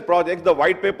Basin projects, the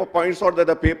white paper points out that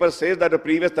the paper says that the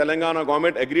previous Telangana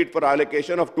government agreed for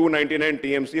allocation of 299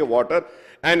 TMC of water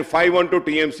and 512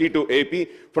 TMC to AP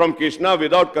from Krishna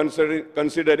without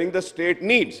considering the state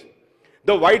needs.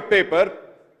 The white paper,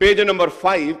 page number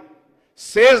 5,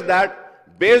 says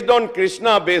that based on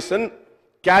Krishna Basin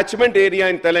catchment area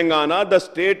in Telangana, the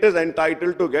state is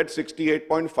entitled to get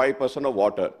 68.5% of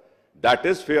water. That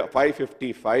is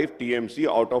 555 TMC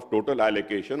out of total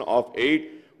allocation of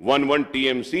 811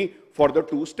 TMC for the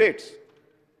 2 states.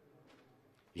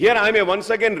 Here I may once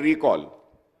again recall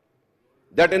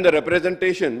that in the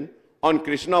representation on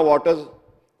Krishna waters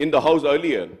in the House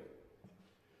earlier,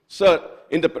 sir,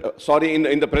 in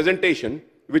the presentation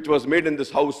which was made in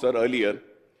this House, sir, earlier,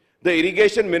 the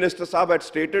Irrigation Minister Saab had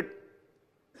stated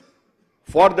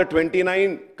for the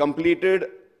 29 completed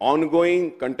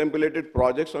ongoing contemplated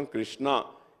projects on Krishna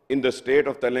in the state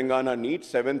of Telangana need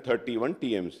 731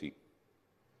 TMC.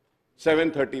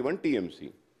 731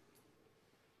 TMC.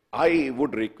 I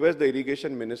would request the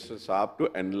Irrigation Minister Saab to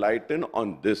enlighten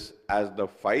on this, as the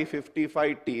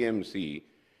 555 TMC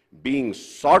being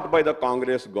sought by the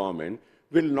Congress government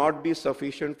will not be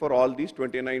sufficient for all these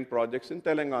 29 projects in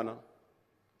Telangana.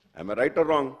 Am I right or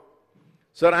wrong?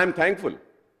 Sir, I am thankful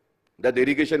that the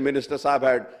Irrigation Minister Saab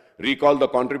had recalled the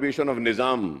contribution of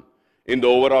Nizam in the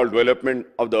overall development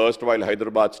of the erstwhile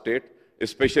Hyderabad state,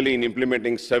 especially in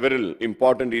implementing several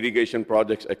important irrigation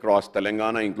projects across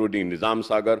Telangana, including Nizam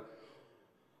Sagar,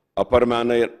 Upper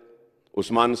Maner,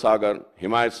 Usman Sagar,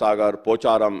 Himayat Sagar,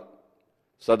 Pocharam,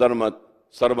 Sadarmat,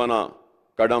 Sarvana,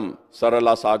 Kadam,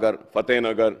 Sarala Sagar,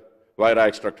 Fatehnagar, Vaira,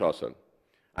 etc. Sir.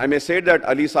 I may say that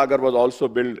Ali Sagar was also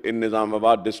built in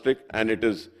Nizamabad district, and it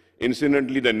is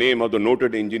incidentally the name of the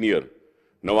noted engineer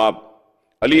Nawab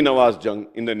Ali Nawaz Jung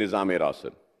in the Nizam era,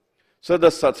 sir. So the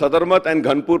Sadarmat and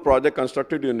Ghanpur project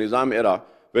constructed in Nizam era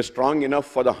were strong enough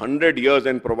for the 100 years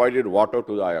and provided water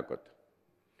to the Ayakat.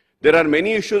 There are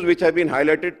many issues which have been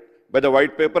highlighted by the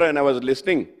white paper, and I was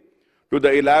listening to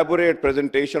the elaborate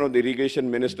presentation of the Irrigation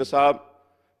Minister Saab,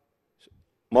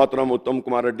 Mohtaram Uttam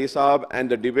Kumar Reddy Saab, and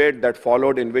the debate that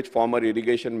followed, in which former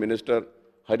Irrigation Minister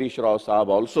Harish Rao Saab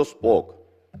also spoke.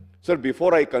 Sir,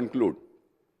 before I conclude,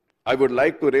 I would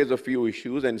like to raise a few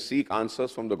issues and seek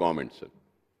answers from the government, sir.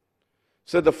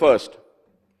 Sir, the first,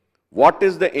 what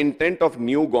is the intent of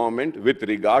new government with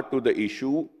regard to the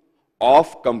issue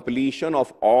of completion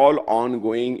of all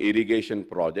ongoing irrigation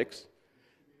projects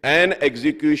and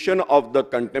execution of the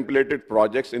contemplated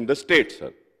projects in the state,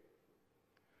 sir?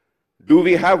 Do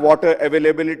we have water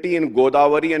availability in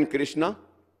Godavari and Krishna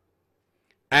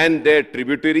and their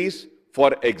tributaries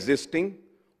for existing,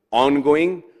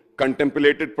 ongoing,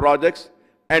 contemplated projects,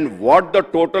 and what the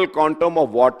total quantum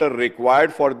of water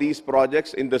required for these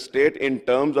projects in the state in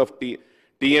terms of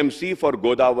TMC for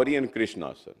Godavari and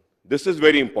Krishna, sir? This is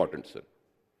very important, sir.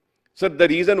 Sir, the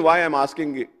reason why I'm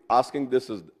asking this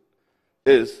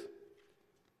is,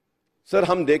 sir,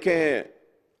 हम देखे हैं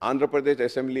Andhra Pradesh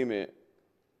assembly में,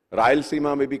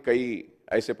 रायलसीमा में भी कई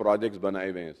ऐसे projects बनाए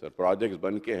हुए हैं, सर. प्रोजेक्ट्स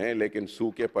बन के हैं लेकिन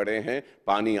सूखे पड़े हैं,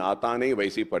 पानी आता नहीं,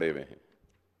 वैसे ही पड़े हुए हैं.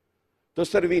 तो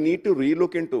sir, we need to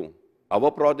relook into our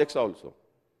projects also.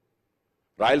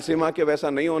 Rayalaseema के वैसा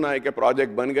नहीं होना है कि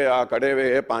प्रोजेक्ट बन गया, खड़े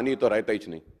हुए हैं, पानी तो रहता ही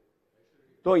नहीं.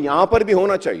 तो यहां पर भी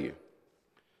होना चाहिए.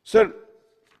 Sir,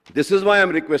 this is why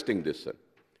I'm requesting this, sir.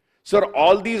 Sir,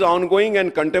 all these ongoing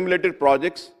and contemplated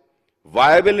projects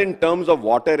viable in terms of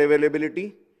water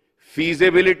availability,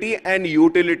 feasibility and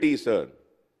utility, sir.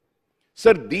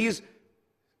 Sir, these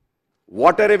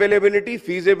water availability,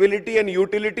 feasibility and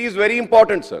utility is very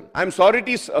important, sir. I'm sorry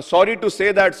to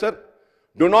say that, sir.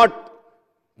 Do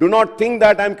not think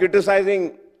that I'm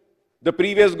criticizing the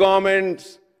previous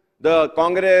governments, the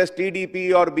Congress,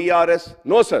 TDP or BRS.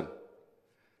 No, sir.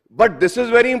 But this is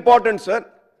very important, sir.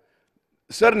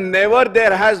 Sir, never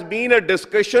there has been a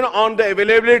discussion on the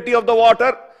availability of the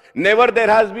water, never there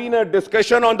has been a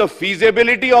discussion on the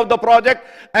feasibility of the project,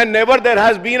 and never there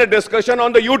has been a discussion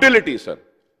on the utility, sir.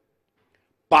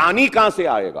 पानी कहां से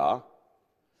आएगा,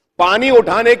 पानी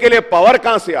उठाने के लिए power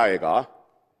कहां से आएगा,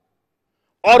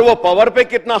 और वो पावर पे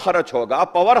कितना खर्च होगा,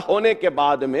 पावर होने के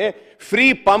बाद में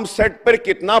फ्री पंप सेट पर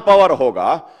कितना पावर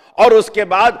होगा, और उसके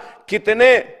बाद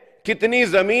कितनी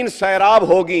जमीन सैराब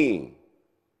होगी,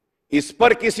 इस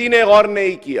पर किसी ने गौर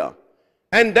नहीं किया.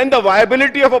 And then the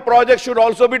viability of a project should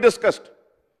also be discussed.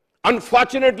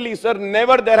 Unfortunately, sir,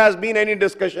 never there has been any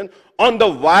discussion on the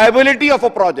viability of a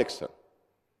project, sir.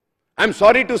 I'm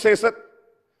sorry to say, sir.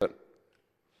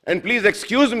 And please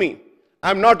excuse me,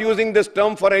 I'm not using this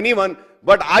term for anyone,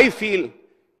 but I feel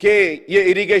that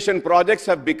ye irrigation projects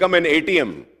have become an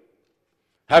ATM.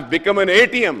 Have become an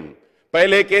ATM.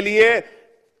 पहले के लिए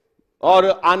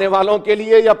और आने वालों के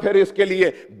लिए या फिर इसके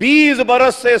लिए 20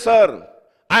 बरस से, sir,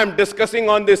 I am discussing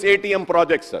on this ATM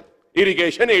project, sir.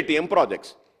 Irrigation ATM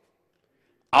projects.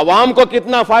 आवाम को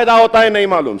कितना फायदा होता है नहीं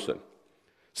मालूम, sir.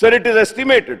 Sir, it is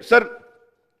estimated, sir,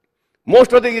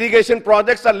 most of the irrigation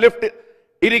projects are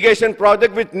irrigation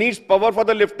project which needs power for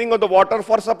the lifting of the water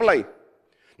for supply.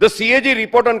 The CAG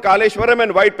report on Kaleshwaram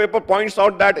and white paper points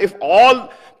out that if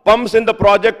all pumps in the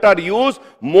project are used,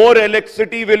 more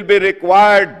electricity will be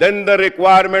required than the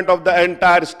requirement of the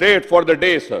entire state for the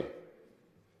day, sir.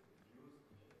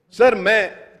 Sir,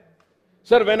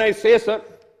 when I say, sir,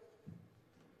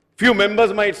 few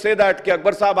members might say that कि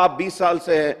अकबर साहब आप 20 साल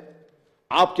से हैं,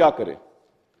 आप क्या करें?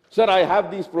 Sir, I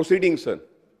have these proceedings, sir.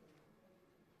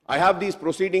 I have these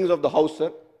proceedings of the House,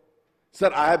 sir. Sir,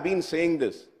 I have been saying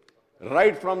this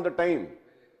right from the time.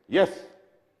 Yes.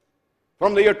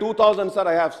 From the year 2000, sir,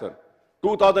 I have, sir.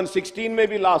 2016 में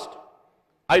भी last.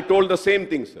 I told the same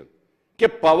thing, sir. कि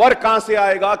power कहां से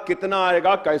आएगा, कितना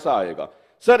आएगा, कैसा आएगा?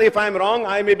 Sir, if I am wrong,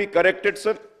 I may be corrected,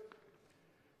 sir.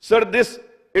 Sir,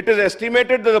 it is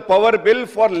estimated that the power bill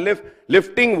for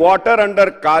lifting water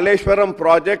under Kaleshwaram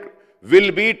project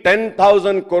will be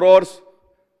 10,000 crores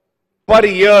per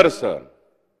year, sir.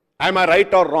 Am I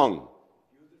right or wrong?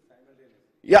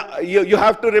 Yeah, you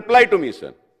have to reply to me,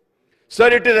 sir. Sir,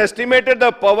 it is estimated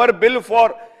the power bill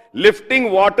for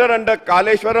lifting water under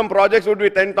Kaleshwaram projects would be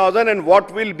 10,000, and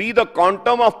what will be the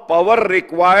quantum of power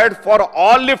required for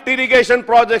all lift irrigation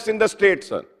projects in the state,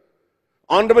 sir?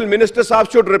 Honorable Minister Saab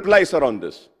should reply, sir, on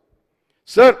this.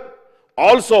 Sir,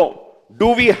 also,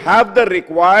 do we have the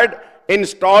required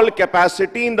installed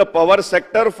capacity in the power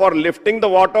sector for lifting the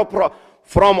water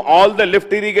from all the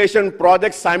lift irrigation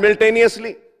projects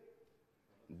simultaneously?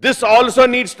 This also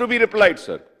needs to be replied,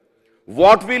 sir.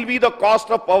 What will be the cost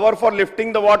of power for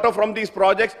lifting the water from these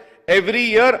projects every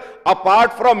year,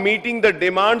 apart from meeting the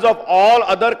demands of all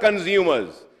other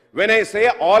consumers? When I say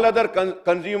all other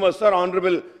consumers, sir,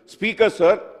 Honorable Speaker,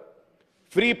 sir,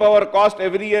 free power cost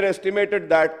every year estimated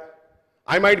that,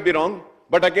 I might be wrong,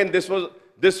 but again, this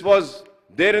was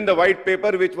there in the white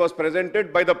paper which was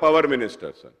presented by the Power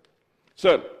Minister, sir.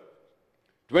 Sir,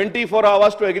 24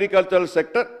 hours to agricultural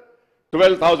sector,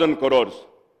 12,000 crores.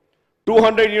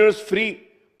 200 units free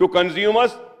to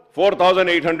consumers,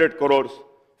 4,800 crores.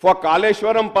 For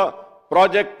Kaleshwaram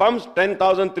project pumps,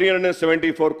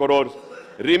 10,374 crores.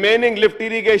 Remaining lift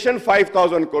irrigation,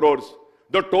 5,000 crores.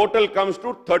 The total comes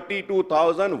to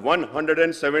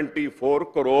 32,174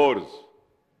 crores.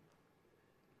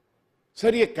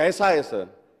 Sir, ये कैसा है, sir?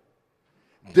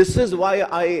 This is why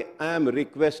I am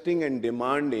requesting and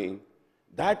demanding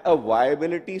that a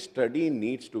viability study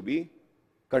needs to be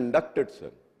conducted, sir,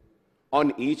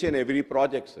 on each and every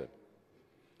project, sir.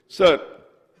 Sir,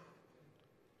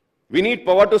 we need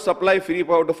power to supply free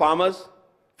power to farmers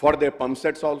for their pump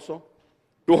sets also.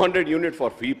 200 units for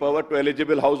free power to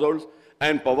eligible households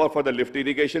and power for the lift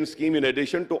irrigation scheme in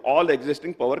addition to all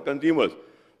existing power consumers.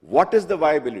 What is the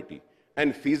viability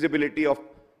and feasibility of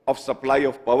supply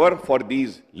of power for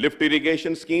these lift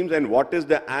irrigation schemes, and what is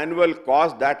the annual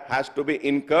cost that has to be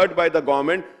incurred by the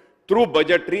government through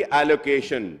budgetary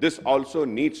allocation? This also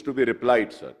needs to be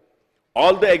replied, sir.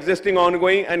 All the existing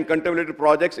ongoing and contemplated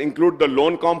projects include the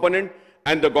loan component,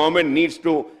 and the government needs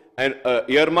to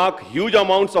earmark huge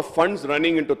amounts of funds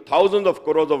running into thousands of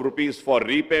crores of rupees for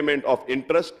repayment of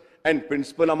interest and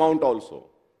principal amount also.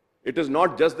 It is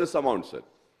not just this amount, sir.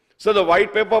 So the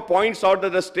white paper points out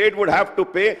that the state would have to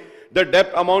pay the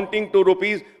debt amounting to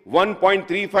rupees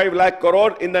 1.35 lakh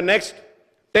crore in the next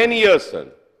 10 years,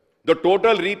 sir. The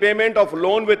total repayment of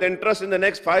loan with interest in the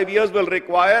next 5 years will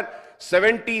require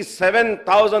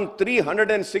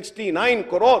 77,369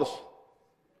 crores.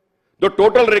 The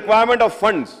total requirement of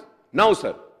funds, now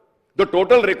sir, the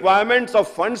total requirements of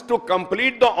funds to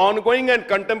complete the ongoing and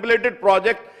contemplated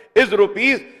project is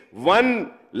rupees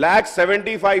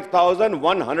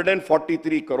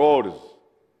 1,75,143 crores.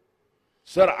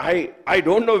 Sir, I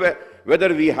don't know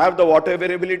whether we have the water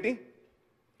availability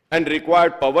and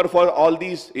required power for all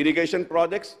these irrigation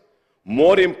projects.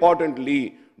 More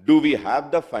importantly, do we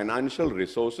have the financial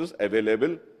resources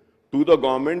available to the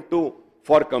government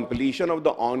for completion of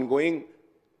the ongoing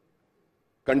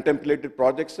contemplated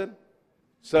projects, sir?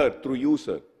 Sir, through you,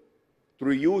 sir,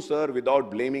 without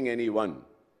blaming anyone,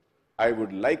 I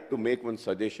would like to make one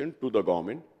suggestion to the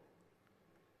government.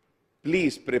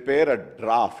 Please prepare a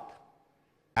draft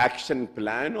action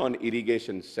plan on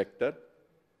irrigation sector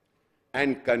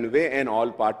and convey an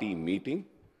all-party meeting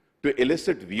to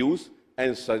elicit views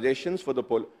and suggestions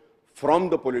from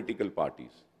the political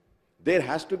parties. There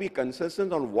has to be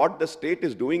consensus on what the state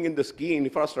is doing in the key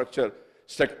infrastructure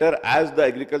sector, as the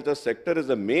agriculture sector is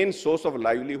the main source of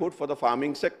livelihood for the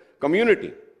farming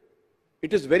community.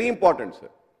 It is very important, sir.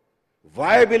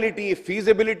 Viability,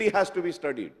 feasibility has to be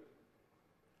studied.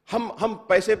 हम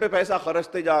पैसे पे पैसा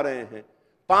खर्चते जा रहे हैं,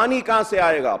 पानी कहां से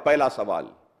आएगा? पहला सवाल।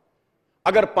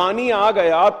 अगर पानी आ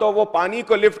गया तो वो पानी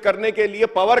को लिफ्ट करने के लिए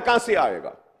पावर कहां से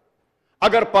आएगा?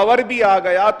 अगर पावर भी आ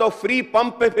गया तो फ्री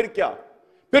पंप पे फिर क्या?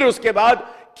 फिर उसके बाद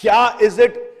क्या is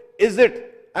it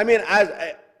I mean, as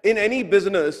in any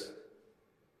business,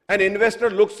 an investor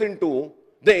looks into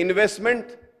the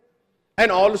investment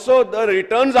and also the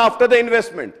returns after the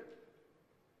investment.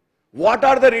 What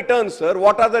are the returns, sir?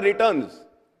 What are the returns?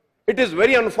 It is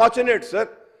very unfortunate, sir.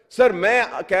 Sir,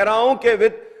 मैं कह रहा हूं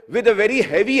कि with a very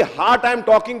heavy heart I am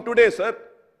talking today, sir.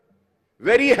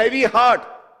 Very heavy heart.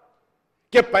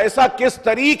 कि पैसा किस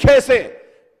तरीके से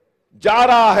जा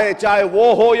रहा है, चाहे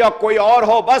वो हो या कोई और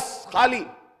हो, बस खाली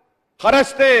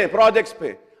खर्चते हैं प्रोजेक्ट्स पे।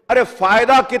 अरे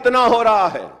फायदा कितना हो रहा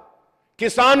है,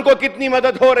 किसान को कितनी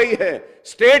मदद हो रही है,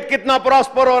 स्टेट कितना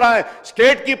प्रॉस्पर हो रहा है।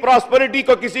 स्टेट की प्रॉस्पेरिटी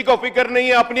को किसी को फिक्र नहीं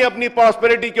है, अपनी अपनी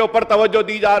प्रॉस्पेरिटी के ऊपर तवज्जो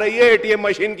दी जा रही है। एटीएम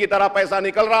मशीन की तरह पैसा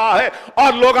निकल रहा है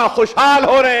और लोग खुशहाल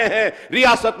हो रहे हैं।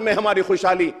 रियासत में हमारी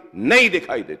खुशहाली नहीं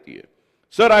दिखाई देती है।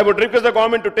 Sir, I would request the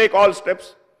government to take all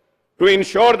steps to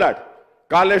ensure that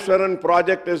Kaleshwaram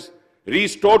project is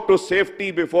restored to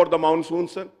safety before the monsoon,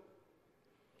 sir.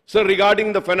 Sir,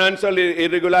 regarding the financial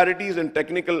irregularities and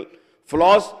technical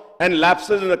flaws and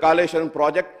lapses in the Kaleshwaram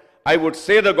project, I would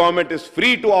say the government is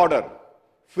free to order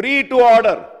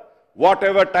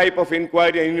whatever type of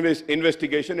inquiry and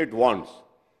investigation it wants.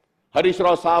 Harish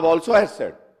Rao Saab also has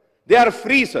said they are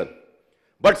free, sir.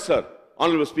 But, sir,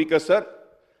 Honorable Speaker, sir,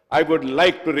 I would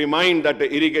like to remind that the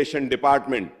irrigation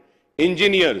department,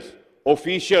 engineers,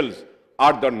 officials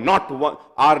are not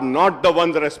the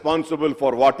ones responsible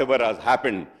for whatever has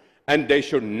happened, and they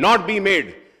should not be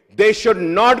made,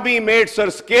 sir,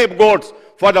 scapegoats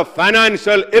for the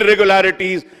financial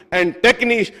irregularities and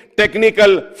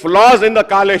technical flaws in the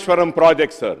Kaleshwaram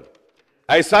project, sir.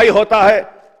 ऐसा ही होता है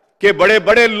कि बड़े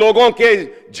बड़े लोगों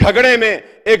के झगड़े में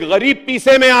एक गरीब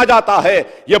पीसे में आ जाता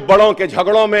है। ये बड़ों के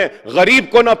झगड़ों में गरीब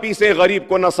को ना पीसे, गरीब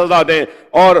को ना सजा दें।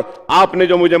 और आपने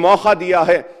जो मुझे मौका दिया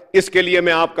है, इसके लिए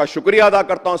मैं आपका शुक्रिया अदा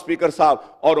करता हूं स्पीकर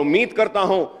साहब, और उम्मीद करता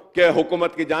हूं कि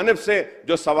हुकूमत की जानिब से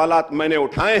जो सवालात मैंने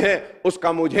उठाए हैं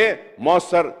उसका मुझे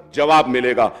मौसर जवाब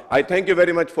मिलेगा। आई thank you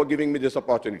very much for giving me this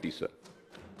opportunity, sir.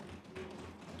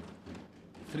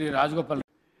 Shri Rajagopal.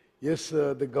 Yes,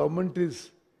 the government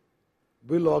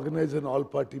will organize an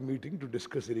all-party meeting to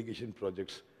discuss irrigation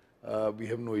projects. We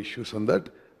have no issues on that.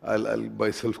 I'll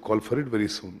myself call for it very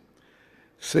soon.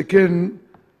 Second,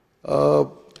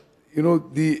 about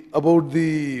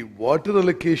the water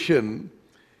allocation,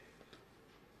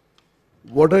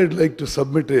 what I'd like to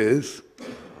submit is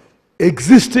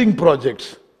existing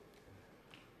projects.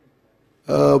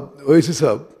 Owaisi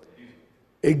Sahab,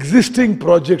 existing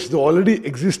projects, the already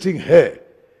existing hai,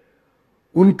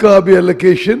 unka abhi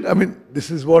allocation, I mean, this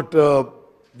is what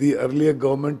the earlier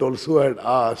government also had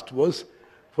asked, was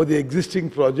for the existing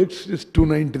projects is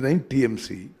 299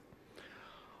 TMC.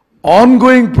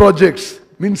 Ongoing projects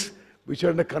means which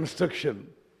are under construction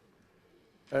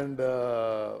and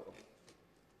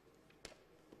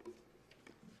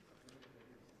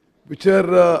which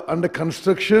are under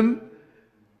construction.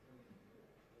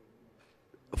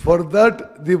 For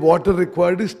that, the water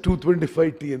required is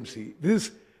 225 TMC. This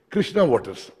is Krishna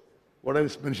waters. What I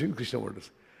was mentioning, Krishna waters.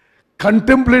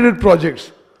 Contemplated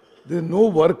projects. There is no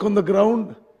work on the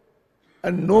ground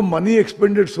and no money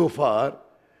expended so far.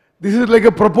 This is like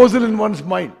a proposal in one's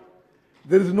mind.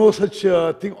 There is no such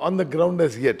thing on the ground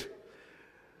as yet.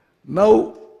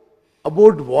 Now,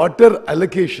 about water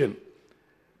allocation.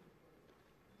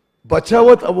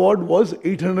 Bachawat award was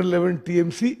 811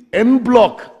 TMC N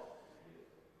block.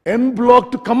 N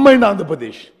block to combined Andhra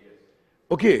Pradesh.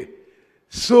 Okay.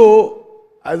 So,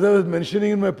 as I was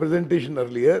mentioning in my presentation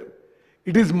earlier,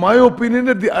 it is my opinion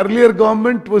that the earlier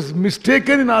government was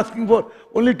mistaken in asking for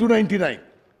only 299.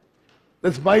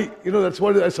 That's my, that's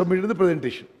what I submitted in the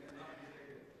presentation.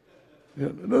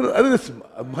 No, that's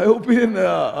my opinion.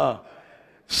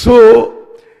 So,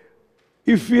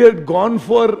 if we had gone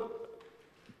for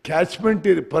catchment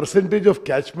area, percentage of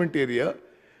catchment area,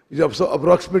 which is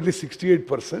approximately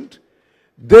 68%,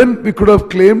 then we could have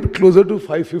claimed closer to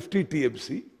 550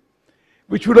 TMC,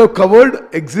 which would have covered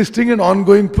existing and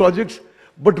ongoing projects,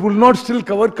 but will not still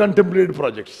cover contemplated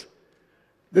projects.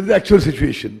 That is the actual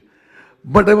situation.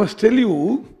 But I must tell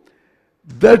you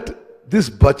that this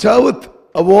Bachawat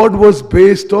award was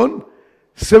based on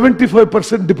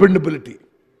 75% dependability.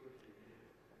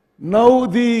 Now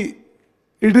it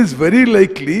is very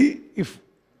likely, if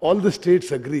all the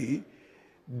states agree,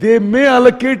 they may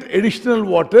allocate additional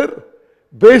water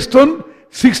based on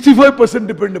 65%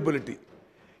 dependability.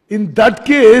 In that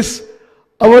case,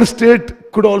 our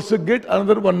state could also get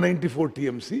another 194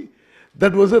 TMC.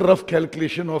 That was a rough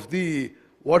calculation of the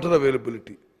water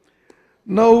availability.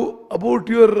 Now, about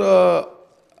your,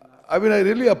 I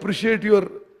really appreciate your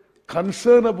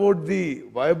concern about the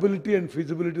viability and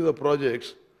feasibility of the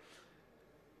projects.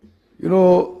 You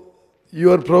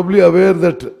are probably aware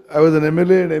that I was an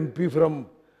MLA and MP from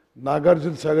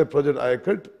Nagarjun Sagar project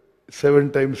Ayakat, 7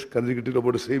 times consecutive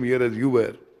about the same year as you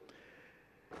were.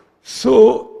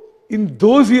 So, in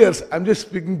those years, I'm just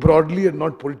speaking broadly and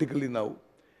not politically now,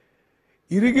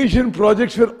 irrigation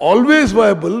projects were always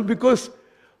viable because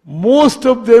most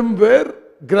of them were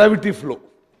gravity flow.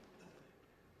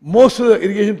 Most of the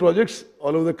irrigation projects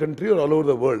all over the country or all over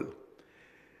the world.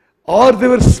 Or they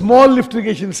were small lift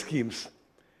irrigation schemes,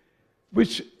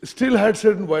 which still had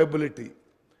certain viability.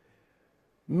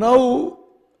 Now,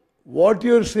 what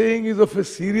you're saying is of a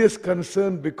serious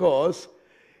concern because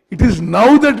it is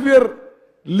now that we are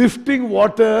lifting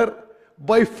water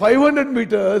by 500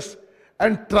 meters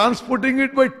and transporting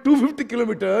it by 250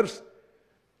 kilometers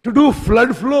to do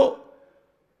flood flow,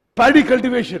 paddy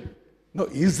cultivation. Now,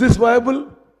 is this viable?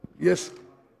 Yes.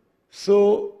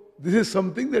 So, this is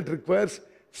something that requires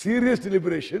serious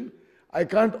deliberation. I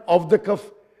can't off the cuff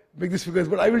make these figures,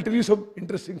 but I will tell you some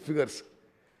interesting figures.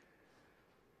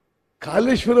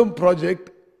 Kaleshwaram project,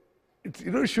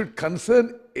 it should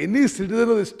concern any citizen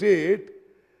of the state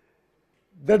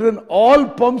that when all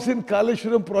pumps in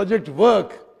Kaleshwaram project work,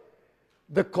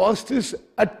 the cost is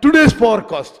at today's power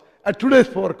cost,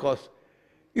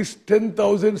 is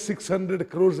 10,600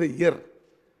 crores a year.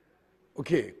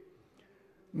 Okay.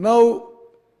 Now,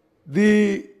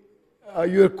 you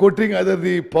are quoting either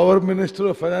the power minister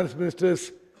or finance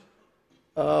minister's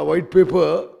white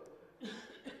paper.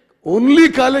 Only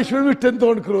Kaleshwaram is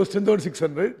 10,000 crores,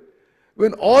 10,600.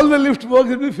 When all the lift works,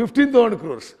 it will be 15,000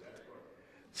 crores.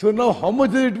 So now how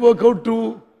much does it work out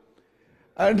to?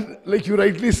 And like you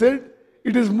rightly said,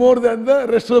 it is more than the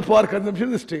rest of the power consumption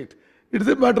in the state. It is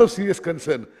a matter of serious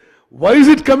concern. Why is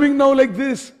it coming now like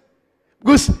this?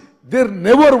 Because there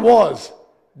never was,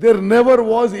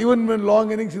 even when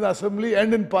long innings in the assembly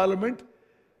and in parliament,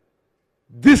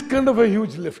 this kind of a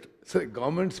huge lift. So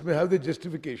governments may have the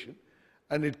justification,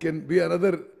 and it can be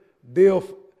another day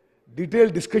of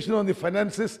detailed discussion on the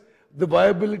finances, the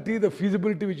viability, the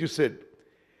feasibility which you said.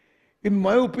 In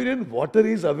my opinion, water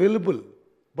is available,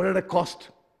 but at a cost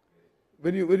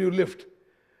when you lift.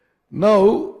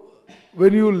 Now,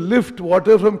 when you lift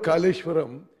water from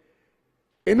Kaleshwaram,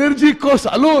 energy cost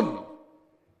alone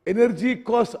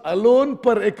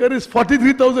per acre is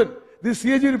 43,000. This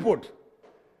CAG report.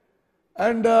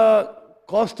 And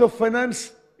cost of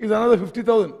finance is another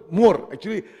 50,000 more.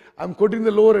 Actually, I'm quoting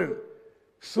the lower end.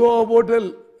 So about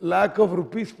a lakh of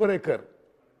rupees per acre.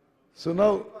 So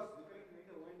now,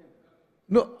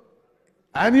 no,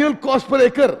 annual cost per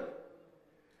acre.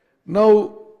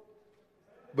 Now,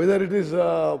 whether it is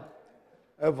a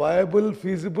viable,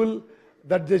 feasible,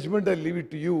 that judgment I leave it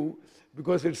to you,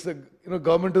 because it's the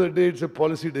government of the day, it's a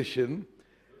policy decision.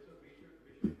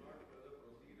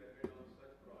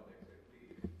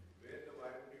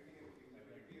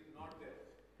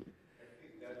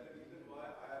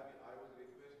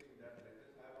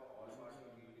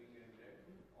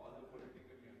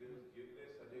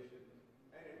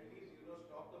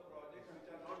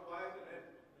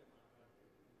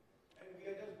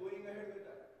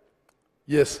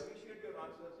 Yes. I appreciate your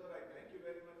answer, sir. I thank you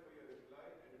very much for your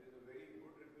reply, and it is a very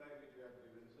good reply which you have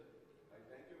given, sir. I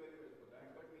thank you very much for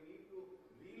that. But we need to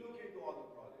relook into all the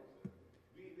projects, sir.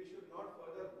 We should not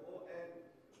further go and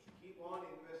keep on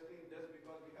investing just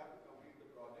because we have to complete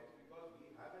the projects, because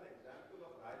we have an example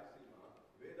of Rayalaseema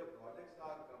where the projects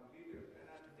are completed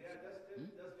and they are just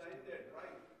lying there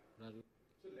dry.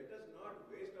 So let us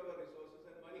not waste our resources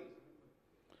and money.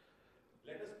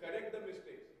 Let us correct the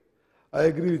mistakes. I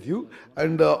agree with you.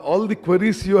 And all the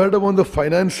queries you had on the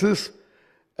finances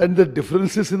and the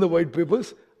differences in the white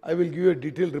papers, I will give you a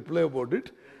detailed reply about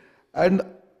it. And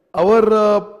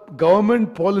our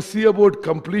government policy about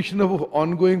completion of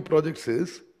ongoing projects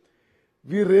is,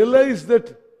 we realize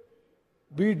that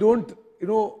we don't,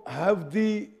 have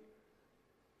the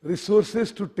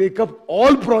resources to take up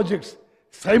all projects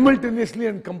simultaneously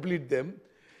and complete them.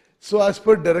 So as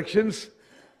per directions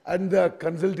and the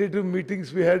consultative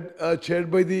meetings we had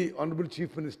chaired by the Honorable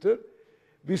Chief Minister,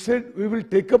 we said we will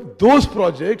take up those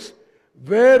projects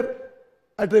where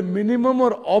at a minimum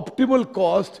or optimal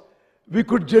cost, we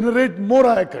could generate more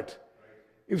haircut.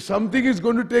 If something is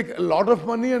going to take a lot of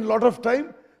money and a lot of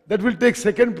time, that will take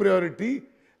second priority.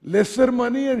 Lesser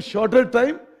money and shorter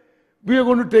time, we are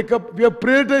going to take up, we have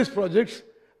prioritized projects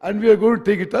and we are going to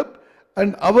take it up.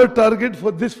 And our target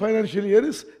for this financial year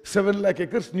is 7 lakh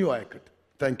acres new haircut.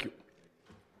 Thank you.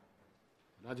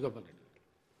 Rajgopal Reddy.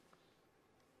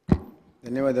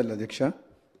 ధన్యవాదాలు అధ్యక్ష.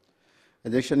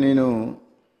 నేను